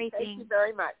Great with everything. Thank you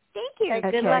very much. Thank you.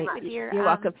 Okay. Good luck with You're your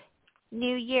welcome.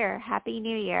 New Year. Happy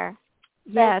New Year.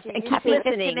 Yes, you. and keep Happy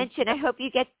listening. Fifth Dimension. I hope you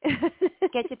get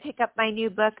to pick up my new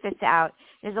book that's out.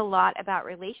 There's a lot about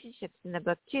relationships in the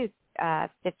book too,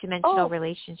 fifth dimensional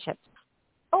relationships.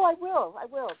 Oh, I will.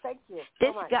 Thank you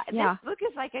so much. This book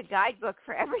is like a guidebook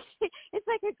for everything. It's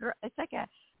like a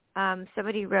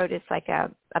somebody wrote it's like a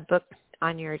book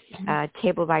on your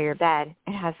table by your bed.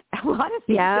 It has a lot of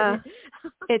things in it.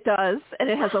 It does, and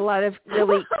it has a lot of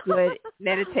really good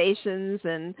meditations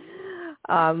and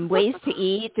ways to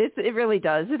eat. It really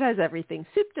does. It has everything,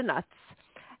 soup to nuts.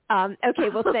 Okay,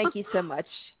 well, thank you so much.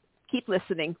 Keep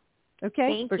listening.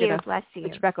 Okay, Thank you. Bless you.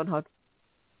 Put you back on hold.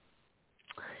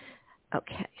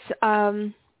 Okay,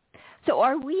 so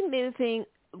are we moving?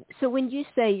 So when you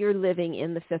say you're living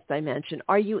in the fifth dimension,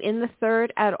 are you in the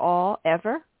third at all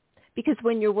ever? Because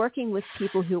when you're working with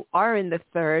people who are in the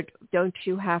third, don't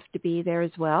you have to be there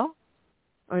as well,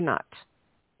 or not?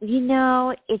 You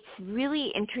know, it's really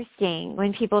interesting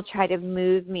when people try to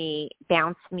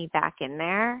bounce me back in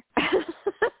there.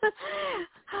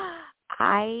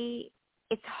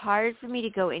 It's hard for me to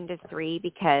go into 3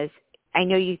 because I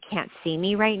know you can't see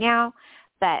me right now,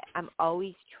 but I'm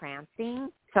always trancing,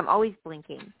 so I'm always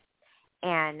blinking,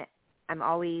 and I'm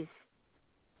always,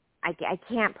 I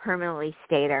can't permanently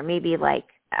stay there, maybe like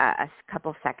a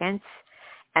couple seconds,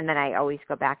 and then I always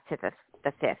go back to the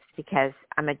fifth because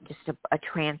I'm just a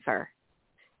trancer.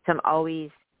 So I'm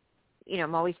always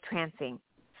trancing.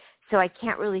 So I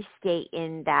can't really stay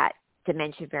in that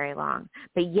dimension very long.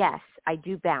 But yes, I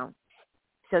do bounce.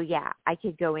 So yeah, I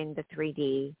could go into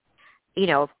 3D,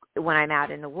 when I'm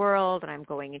out in the world and I'm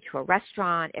going into a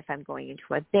restaurant, if I'm going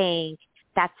into a bank,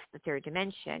 that's the third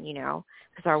dimension,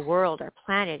 because our world, our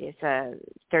planet is a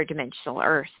third dimensional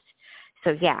Earth.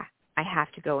 So yeah, I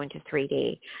have to go into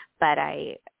 3D, but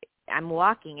I'm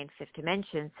walking in fifth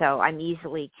dimension, so I'm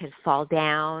easily could fall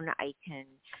down. I can,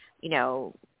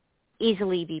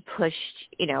 easily be pushed,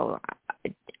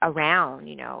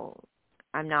 around.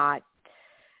 I'm not.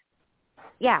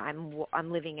 Yeah,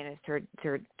 I'm living in a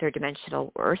third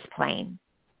dimensional Earth plane.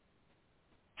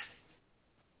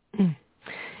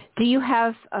 Do you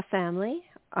have a family?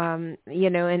 And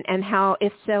how,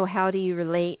 if so, how do you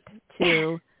relate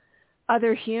to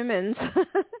other humans?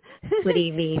 What do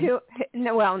you mean?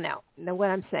 No. What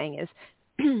I'm saying is,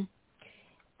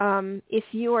 if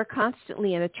you are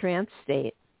constantly in a trance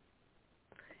state,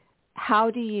 how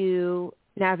do you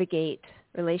navigate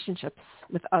relationships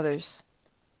with others?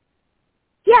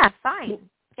 Yeah, fine.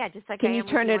 Yeah, just like can I you am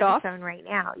turn with it you on off? the phone right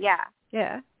now. Yeah.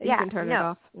 Yeah, you can turn it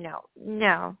off. No.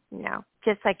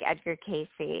 Just like Edgar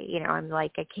Casey, I'm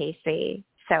like a Casey.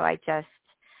 So I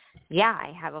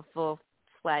have a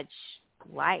full-fledged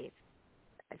life.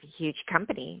 I have a huge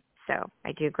company, so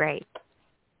I do great.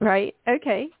 Right.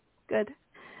 Okay. Good.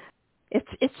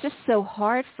 It's just so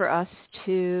hard for us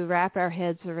to wrap our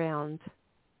heads around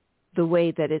the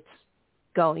way that it's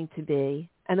going to be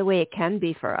and the way it can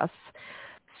be for us.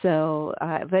 So,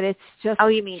 but it's just... Oh,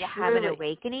 you mean to have an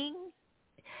awakening?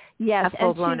 Yes. A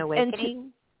full-blown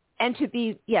awakening? And to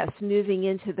be, moving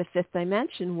into the fifth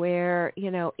dimension where,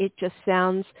 it just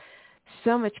sounds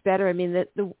so much better. I mean,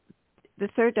 the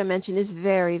third dimension is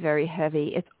very, very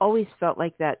heavy. It's always felt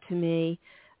like that to me.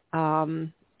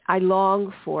 I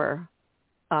long for,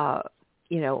 that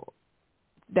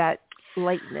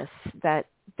lightness, that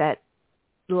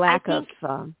lack of...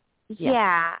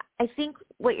 Yeah, I think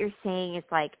what you're saying is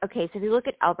like, okay, so if you look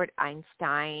at Albert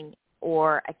Einstein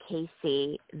or a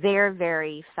Casey, they're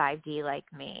very 5D like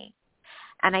me.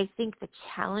 And I think the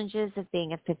challenges of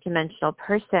being a fifth dimensional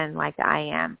person like I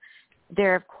am,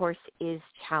 there of course is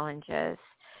challenges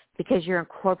because you're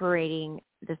incorporating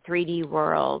the 3D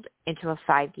world into a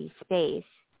 5D space.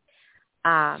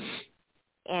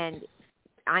 And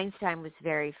Einstein was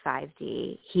very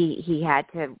 5D. He had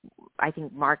to, I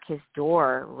think, mark his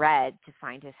door red to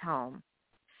find his home.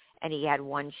 And he had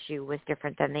one shoe was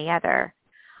different than the other.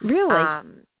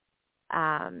 Really?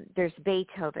 There's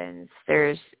Beethoven's,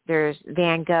 there's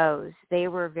Van Gogh's. They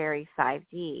were very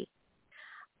 5D.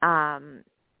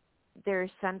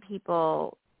 There's some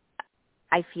people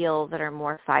I feel that are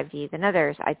more 5D than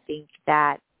others. I think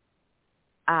that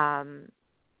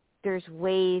there's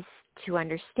ways to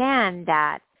understand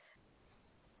that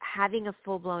having a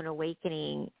full-blown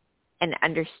awakening and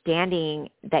understanding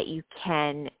that you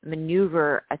can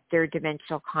maneuver a third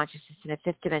dimensional consciousness and a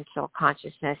fifth dimensional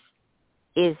consciousness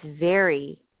is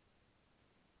very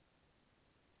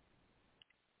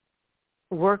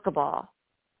workable.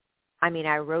 I mean,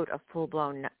 I wrote a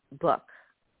full-blown book,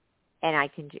 and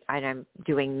I'm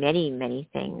doing many, many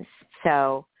things.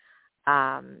 So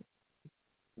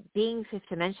being fifth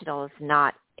dimensional is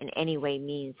not in any way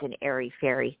means an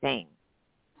airy-fairy thing.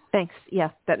 Thanks.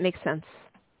 Yeah, that makes sense.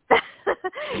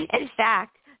 In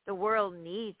fact, the world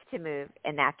needs to move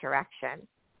in that direction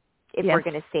if we're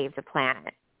going to save the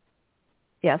planet.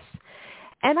 Yes.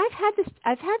 And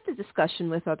I've had the discussion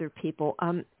with other people.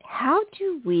 How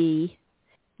do we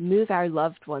move our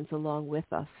loved ones along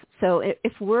with us? So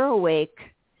if we're awake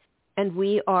and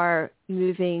we are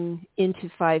moving into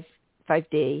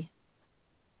 5D,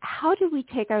 how do we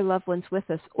take our loved ones with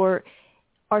us? Or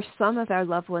are some of our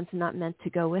loved ones not meant to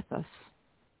go with us?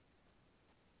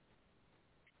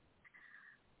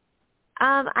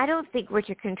 I don't think we're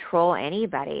to control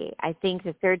anybody. I think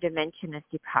the third dimension is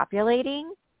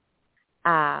depopulating.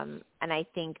 And I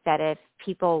think that if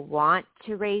people want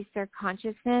to raise their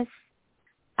consciousness,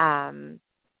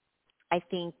 I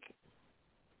think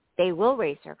they will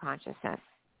raise their consciousness.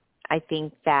 I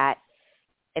think that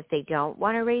if they don't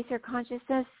want to raise their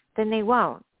consciousness, then they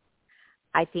won't.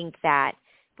 I think that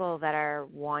people that are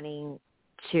wanting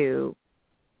to,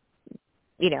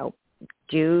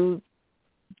 do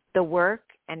the work,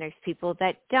 and there's people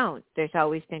that don't. There's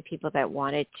always been people that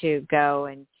wanted to go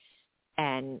and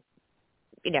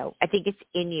I think it's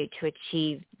in you to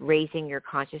achieve raising your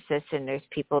consciousness, and there's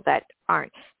people that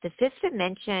aren't. The fifth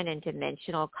dimension and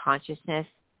dimensional consciousness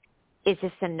is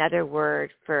just another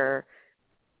word for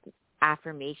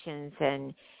affirmations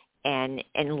and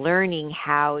learning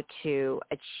how to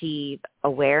achieve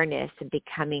awareness and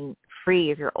becoming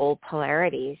free of your old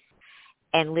polarities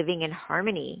and living in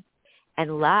harmony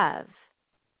and love.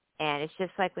 And it's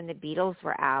just like when the Beatles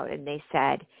were out and they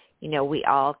said, we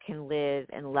all can live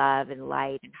in love and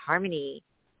light and harmony.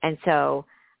 And so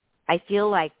I feel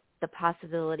like the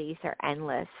possibilities are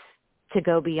endless to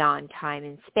go beyond time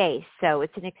and space. So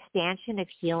it's an expansion of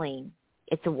healing.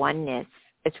 It's a oneness.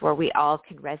 It's where we all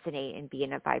can resonate and be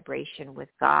in a vibration with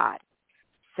God.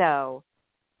 So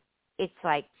it's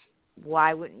like,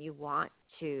 why wouldn't you want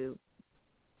to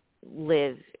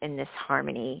live in this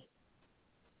harmony?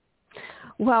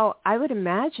 Well, I would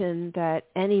imagine that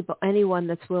anyone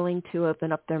that's willing to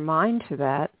open up their mind to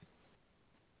that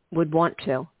would want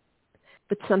to,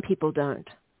 but some people don't.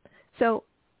 So,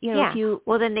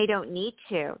 well, then they don't need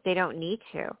to. They don't need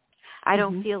to. I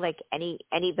don't feel like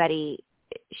anybody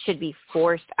should be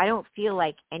forced. I don't feel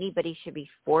like anybody should be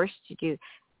forced to do.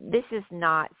 This is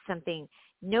not something.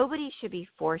 Nobody should be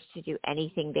forced to do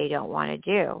anything they don't want to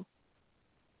do.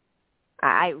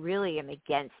 I really am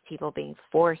against people being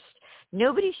forced.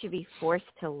 Nobody should be forced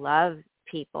to love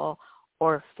people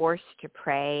or forced to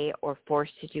pray or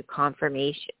forced to do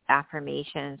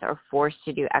affirmations or forced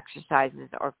to do exercises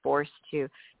or forced to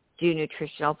do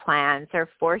nutritional plans or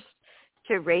forced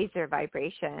to raise their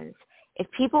vibrations. If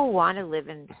people want to live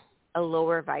in a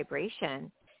lower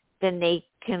vibration, then they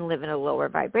can live in a lower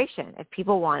vibration. If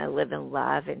people want to live in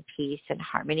love and peace and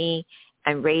harmony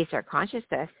and raise their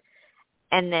consciousness,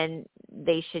 and then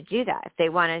they should do that. If they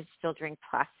want to still drink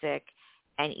plastic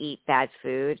and eat bad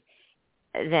food,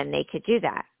 then they could do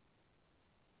that.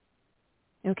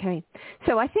 Okay.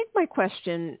 So I think my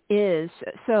question is,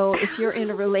 so if you're in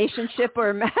a relationship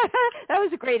or that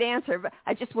was a great answer, but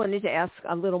I just wanted to ask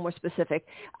a little more specific.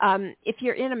 If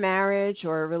you're in a marriage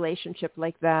or a relationship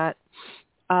like that,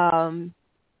 and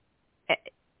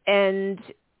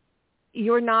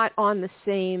you're not on the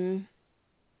same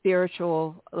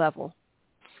spiritual level,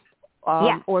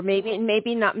 or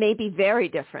maybe not, maybe very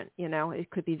different, it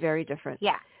could be very different.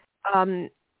 Yeah.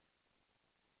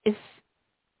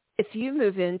 If you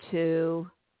move into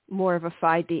more of a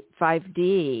 5D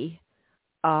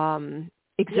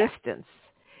existence,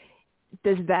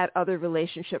 does that other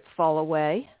relationship fall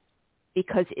away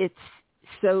because it's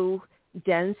so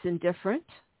dense and different?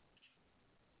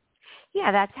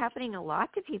 Yeah, that's happening a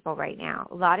lot to people right now.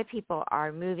 A lot of people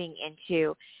are moving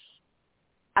into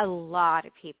a lot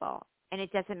of people. And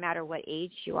it doesn't matter what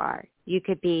age you are. You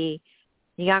could be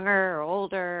younger or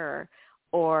older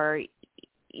or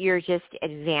you're just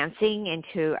advancing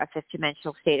into a fifth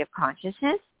dimensional state of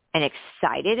consciousness and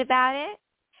excited about it.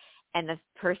 And the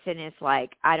person is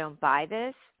like, I don't buy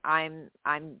this. I'm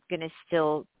going to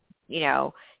still,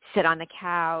 sit on the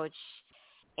couch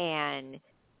and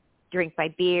drink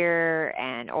my beer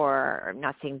or I'm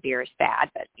not saying beer is bad,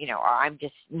 but, or I'm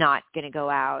just not going to go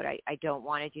out. I don't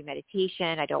want to do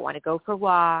meditation. I don't want to go for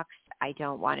walks. I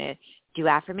don't want to do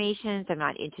affirmations. I'm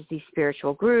not into these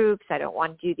spiritual groups. I don't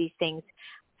want to do these things.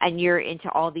 And you're into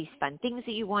all these fun things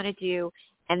that you want to do,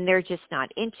 and they're just not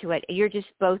into it. You're just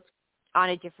both on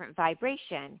a different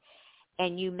vibration.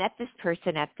 And you met this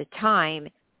person at the time,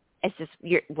 as just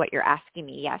what you're asking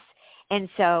me, yes. And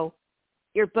so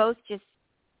you're both just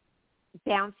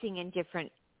bouncing in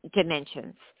different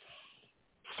dimensions.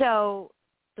 So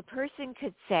the person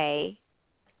could say,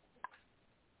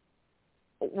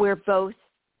 we're both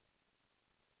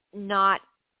not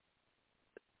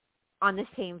on the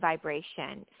same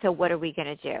vibration, so what are we going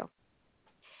to do?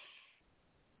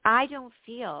 I don't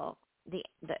feel, the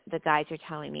guys are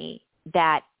telling me,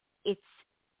 that it's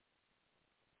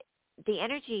the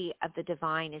energy of the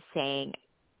divine is saying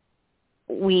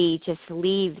we just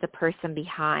leave the person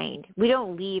behind. We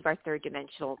don't leave our third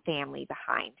dimensional family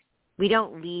behind. We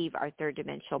don't leave our third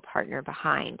dimensional partner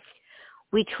behind.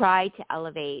 We try to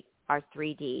elevate our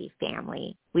 3D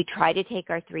family. We try to take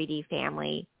our 3D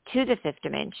family to the fifth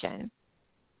dimension.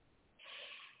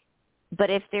 But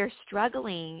if they're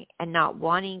struggling and not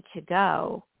wanting to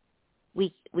go,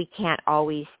 we can't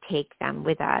always take them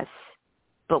with us,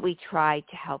 but we try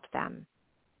to help them.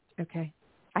 Okay.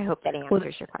 I hope that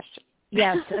answers your question.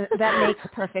 Yes, that makes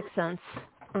perfect sense.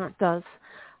 It does.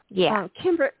 Yeah.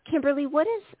 Kimberly, what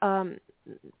is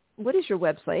your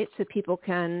website so people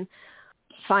can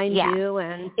find you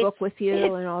and book with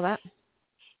you and all that?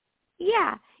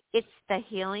 Yeah, it's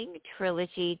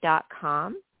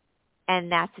thehealingtrilogy.com,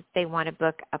 and that's if they want to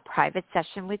book a private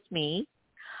session with me.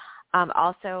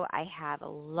 Also, I have a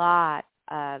lot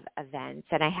of events,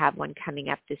 and I have one coming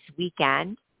up this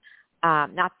weekend.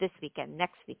 Not this weekend,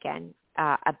 next weekend,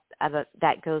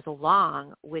 that goes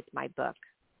along with my book,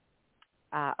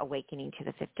 Awakening to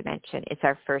the Fifth Dimension. It's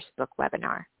our first book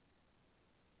webinar.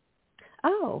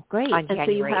 Oh, great. On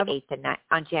January 8th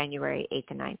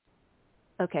and 9th.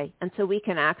 Okay, and so we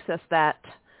can access that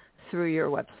through your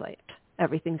website.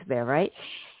 Everything's there, right?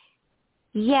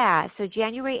 Yeah, so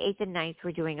January 8th and 9th,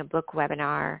 we're doing a book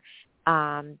webinar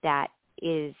that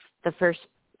is the first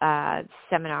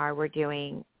seminar we're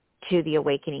doing to the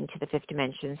Awakening to the Fifth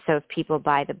Dimension. So if people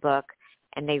buy the book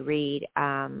and they read,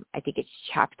 I think it's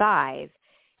chapter 5,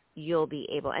 you'll be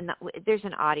able, and there's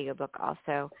an audio book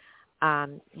also,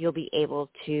 you'll be able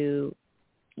to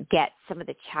get some of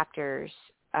the chapters,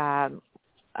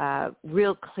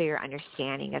 real clear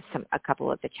understanding of a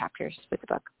couple of the chapters with the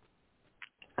book.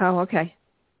 Oh, okay.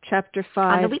 Chapter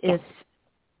 5 is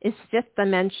Fifth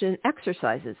Dimension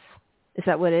exercises. Is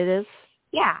that what it is?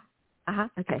 Yeah. Uh-huh.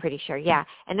 Okay. I'm pretty sure, yeah.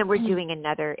 And then we're doing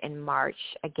another in March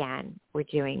again. We're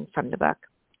doing from the book.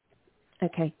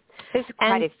 Okay. There's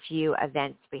quite a few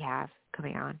events we have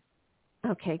coming on.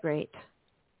 Okay, great.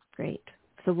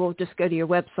 So we'll just go to your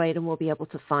website and we'll be able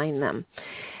to find them.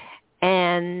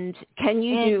 And can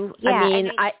you do, go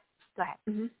ahead.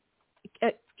 Mm-hmm.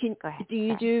 Go ahead. Do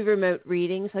you do remote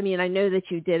readings? I mean, I know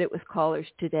that you did it with callers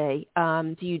today.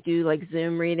 Do you do like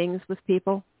Zoom readings with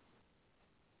people?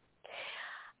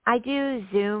 I do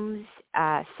Zooms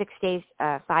 6 days,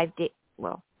 5 days.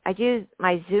 Well,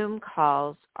 my Zoom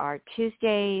calls are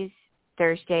Tuesdays,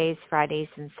 Thursdays, Fridays,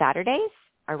 and Saturdays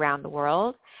around the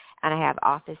world. And I have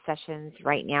office sessions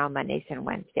right now, Mondays and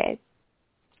Wednesdays.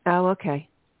 Oh, okay.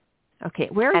 Okay.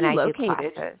 Where are you located?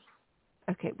 Do classes.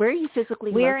 Okay. Where are you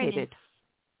physically located?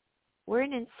 We're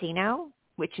in Encino,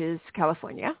 which is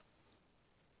California.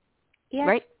 Yeah.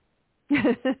 Right?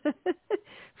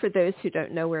 For those who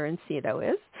don't know where Encino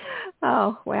is.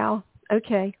 Oh, wow.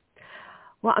 Okay.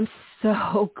 Well, I'm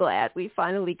so glad we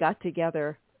finally got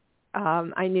together.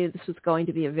 I knew this was going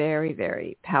to be a very,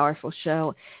 very powerful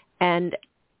show. And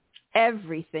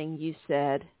everything you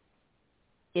said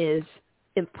is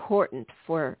important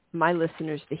for my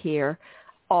listeners to hear,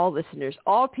 all listeners,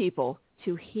 all people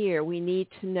to hear. We need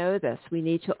to know this. We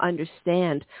need to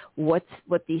understand what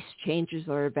these changes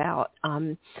are about,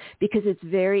 because it's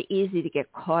very easy to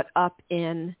get caught up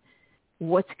in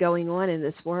what's going on in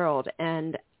this world.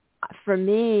 And for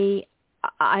me,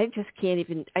 I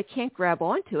can't grab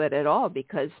onto it at all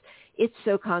because it's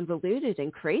so convoluted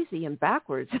and crazy and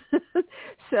backwards.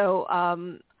 So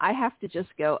I have to just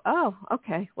go, oh,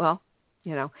 okay, well,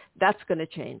 that's going to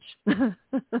change.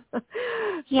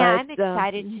 Yeah, I'm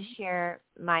excited to share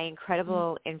my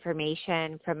incredible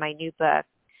information from my new book.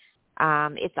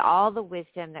 It's all the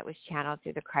wisdom that was channeled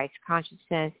through the Christ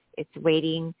consciousness. It's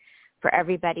waiting for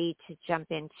everybody to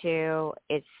jump into.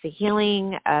 It's the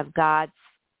healing of God's,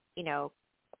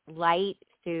 light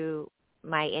through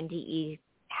my NDE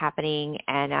happening.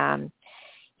 And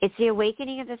it's the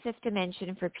awakening of the fifth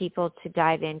dimension for people to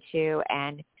dive into.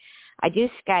 And I do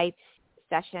Skype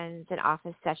sessions and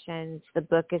office sessions. The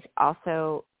book is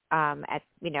also at,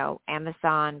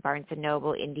 Amazon, Barnes &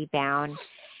 Noble, IndieBound.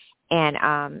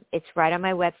 And it's right on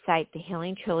my website,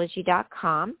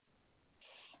 thehealingtrilogy.com.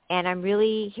 And I'm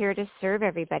really here to serve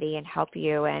everybody and help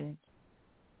you. And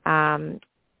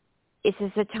this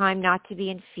is a time not to be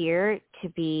in fear, to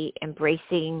be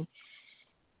embracing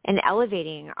and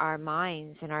elevating our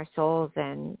minds and our souls.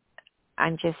 And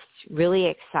I'm just really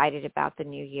excited about the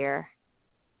new year.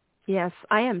 Yes,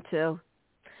 I am too.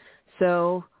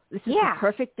 So this is the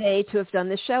perfect day to have done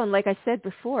this show. And like I said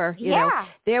before, you know,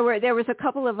 there was a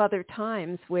couple of other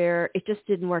times where it just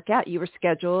didn't work out. You were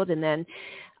scheduled, and then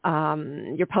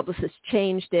your publicist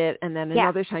changed it, and then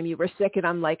another time you were sick, and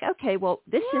I'm like, okay, well,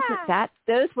 this isn't that.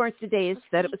 Those weren't the days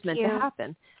that it was meant to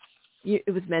happen.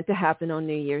 It was meant to happen on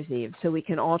New Year's Eve, so we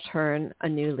can all turn a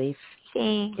new leaf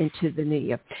into the new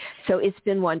year. So it's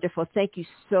been wonderful. Thank you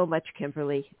so much,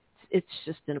 Kimberly. It's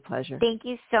just been a pleasure. Thank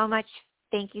you so much.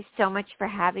 Thank you so much for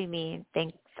having me, and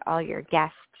thanks all your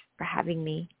guests for having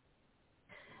me.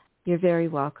 You're very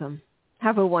welcome.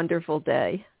 Have a wonderful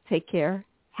day. Take care.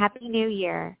 Happy New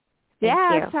Year.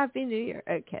 Thank you. Happy New Year.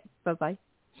 Okay, bye-bye.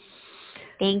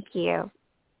 Thank you.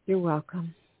 You're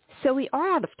welcome. So we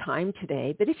are out of time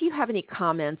today, but if you have any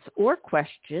comments or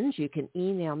questions, you can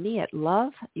email me at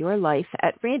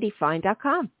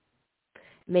loveyourlife@randyfine.com.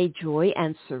 May joy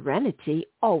and serenity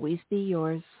always be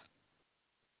yours.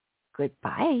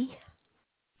 Goodbye.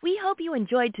 We hope you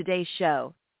enjoyed today's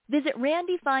show. Visit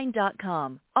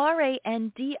randyfine.com,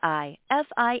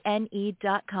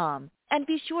 RANDIFINE.com, and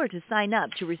be sure to sign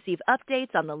up to receive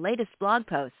updates on the latest blog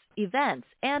posts, events,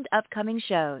 and upcoming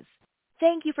shows.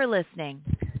 Thank you for listening.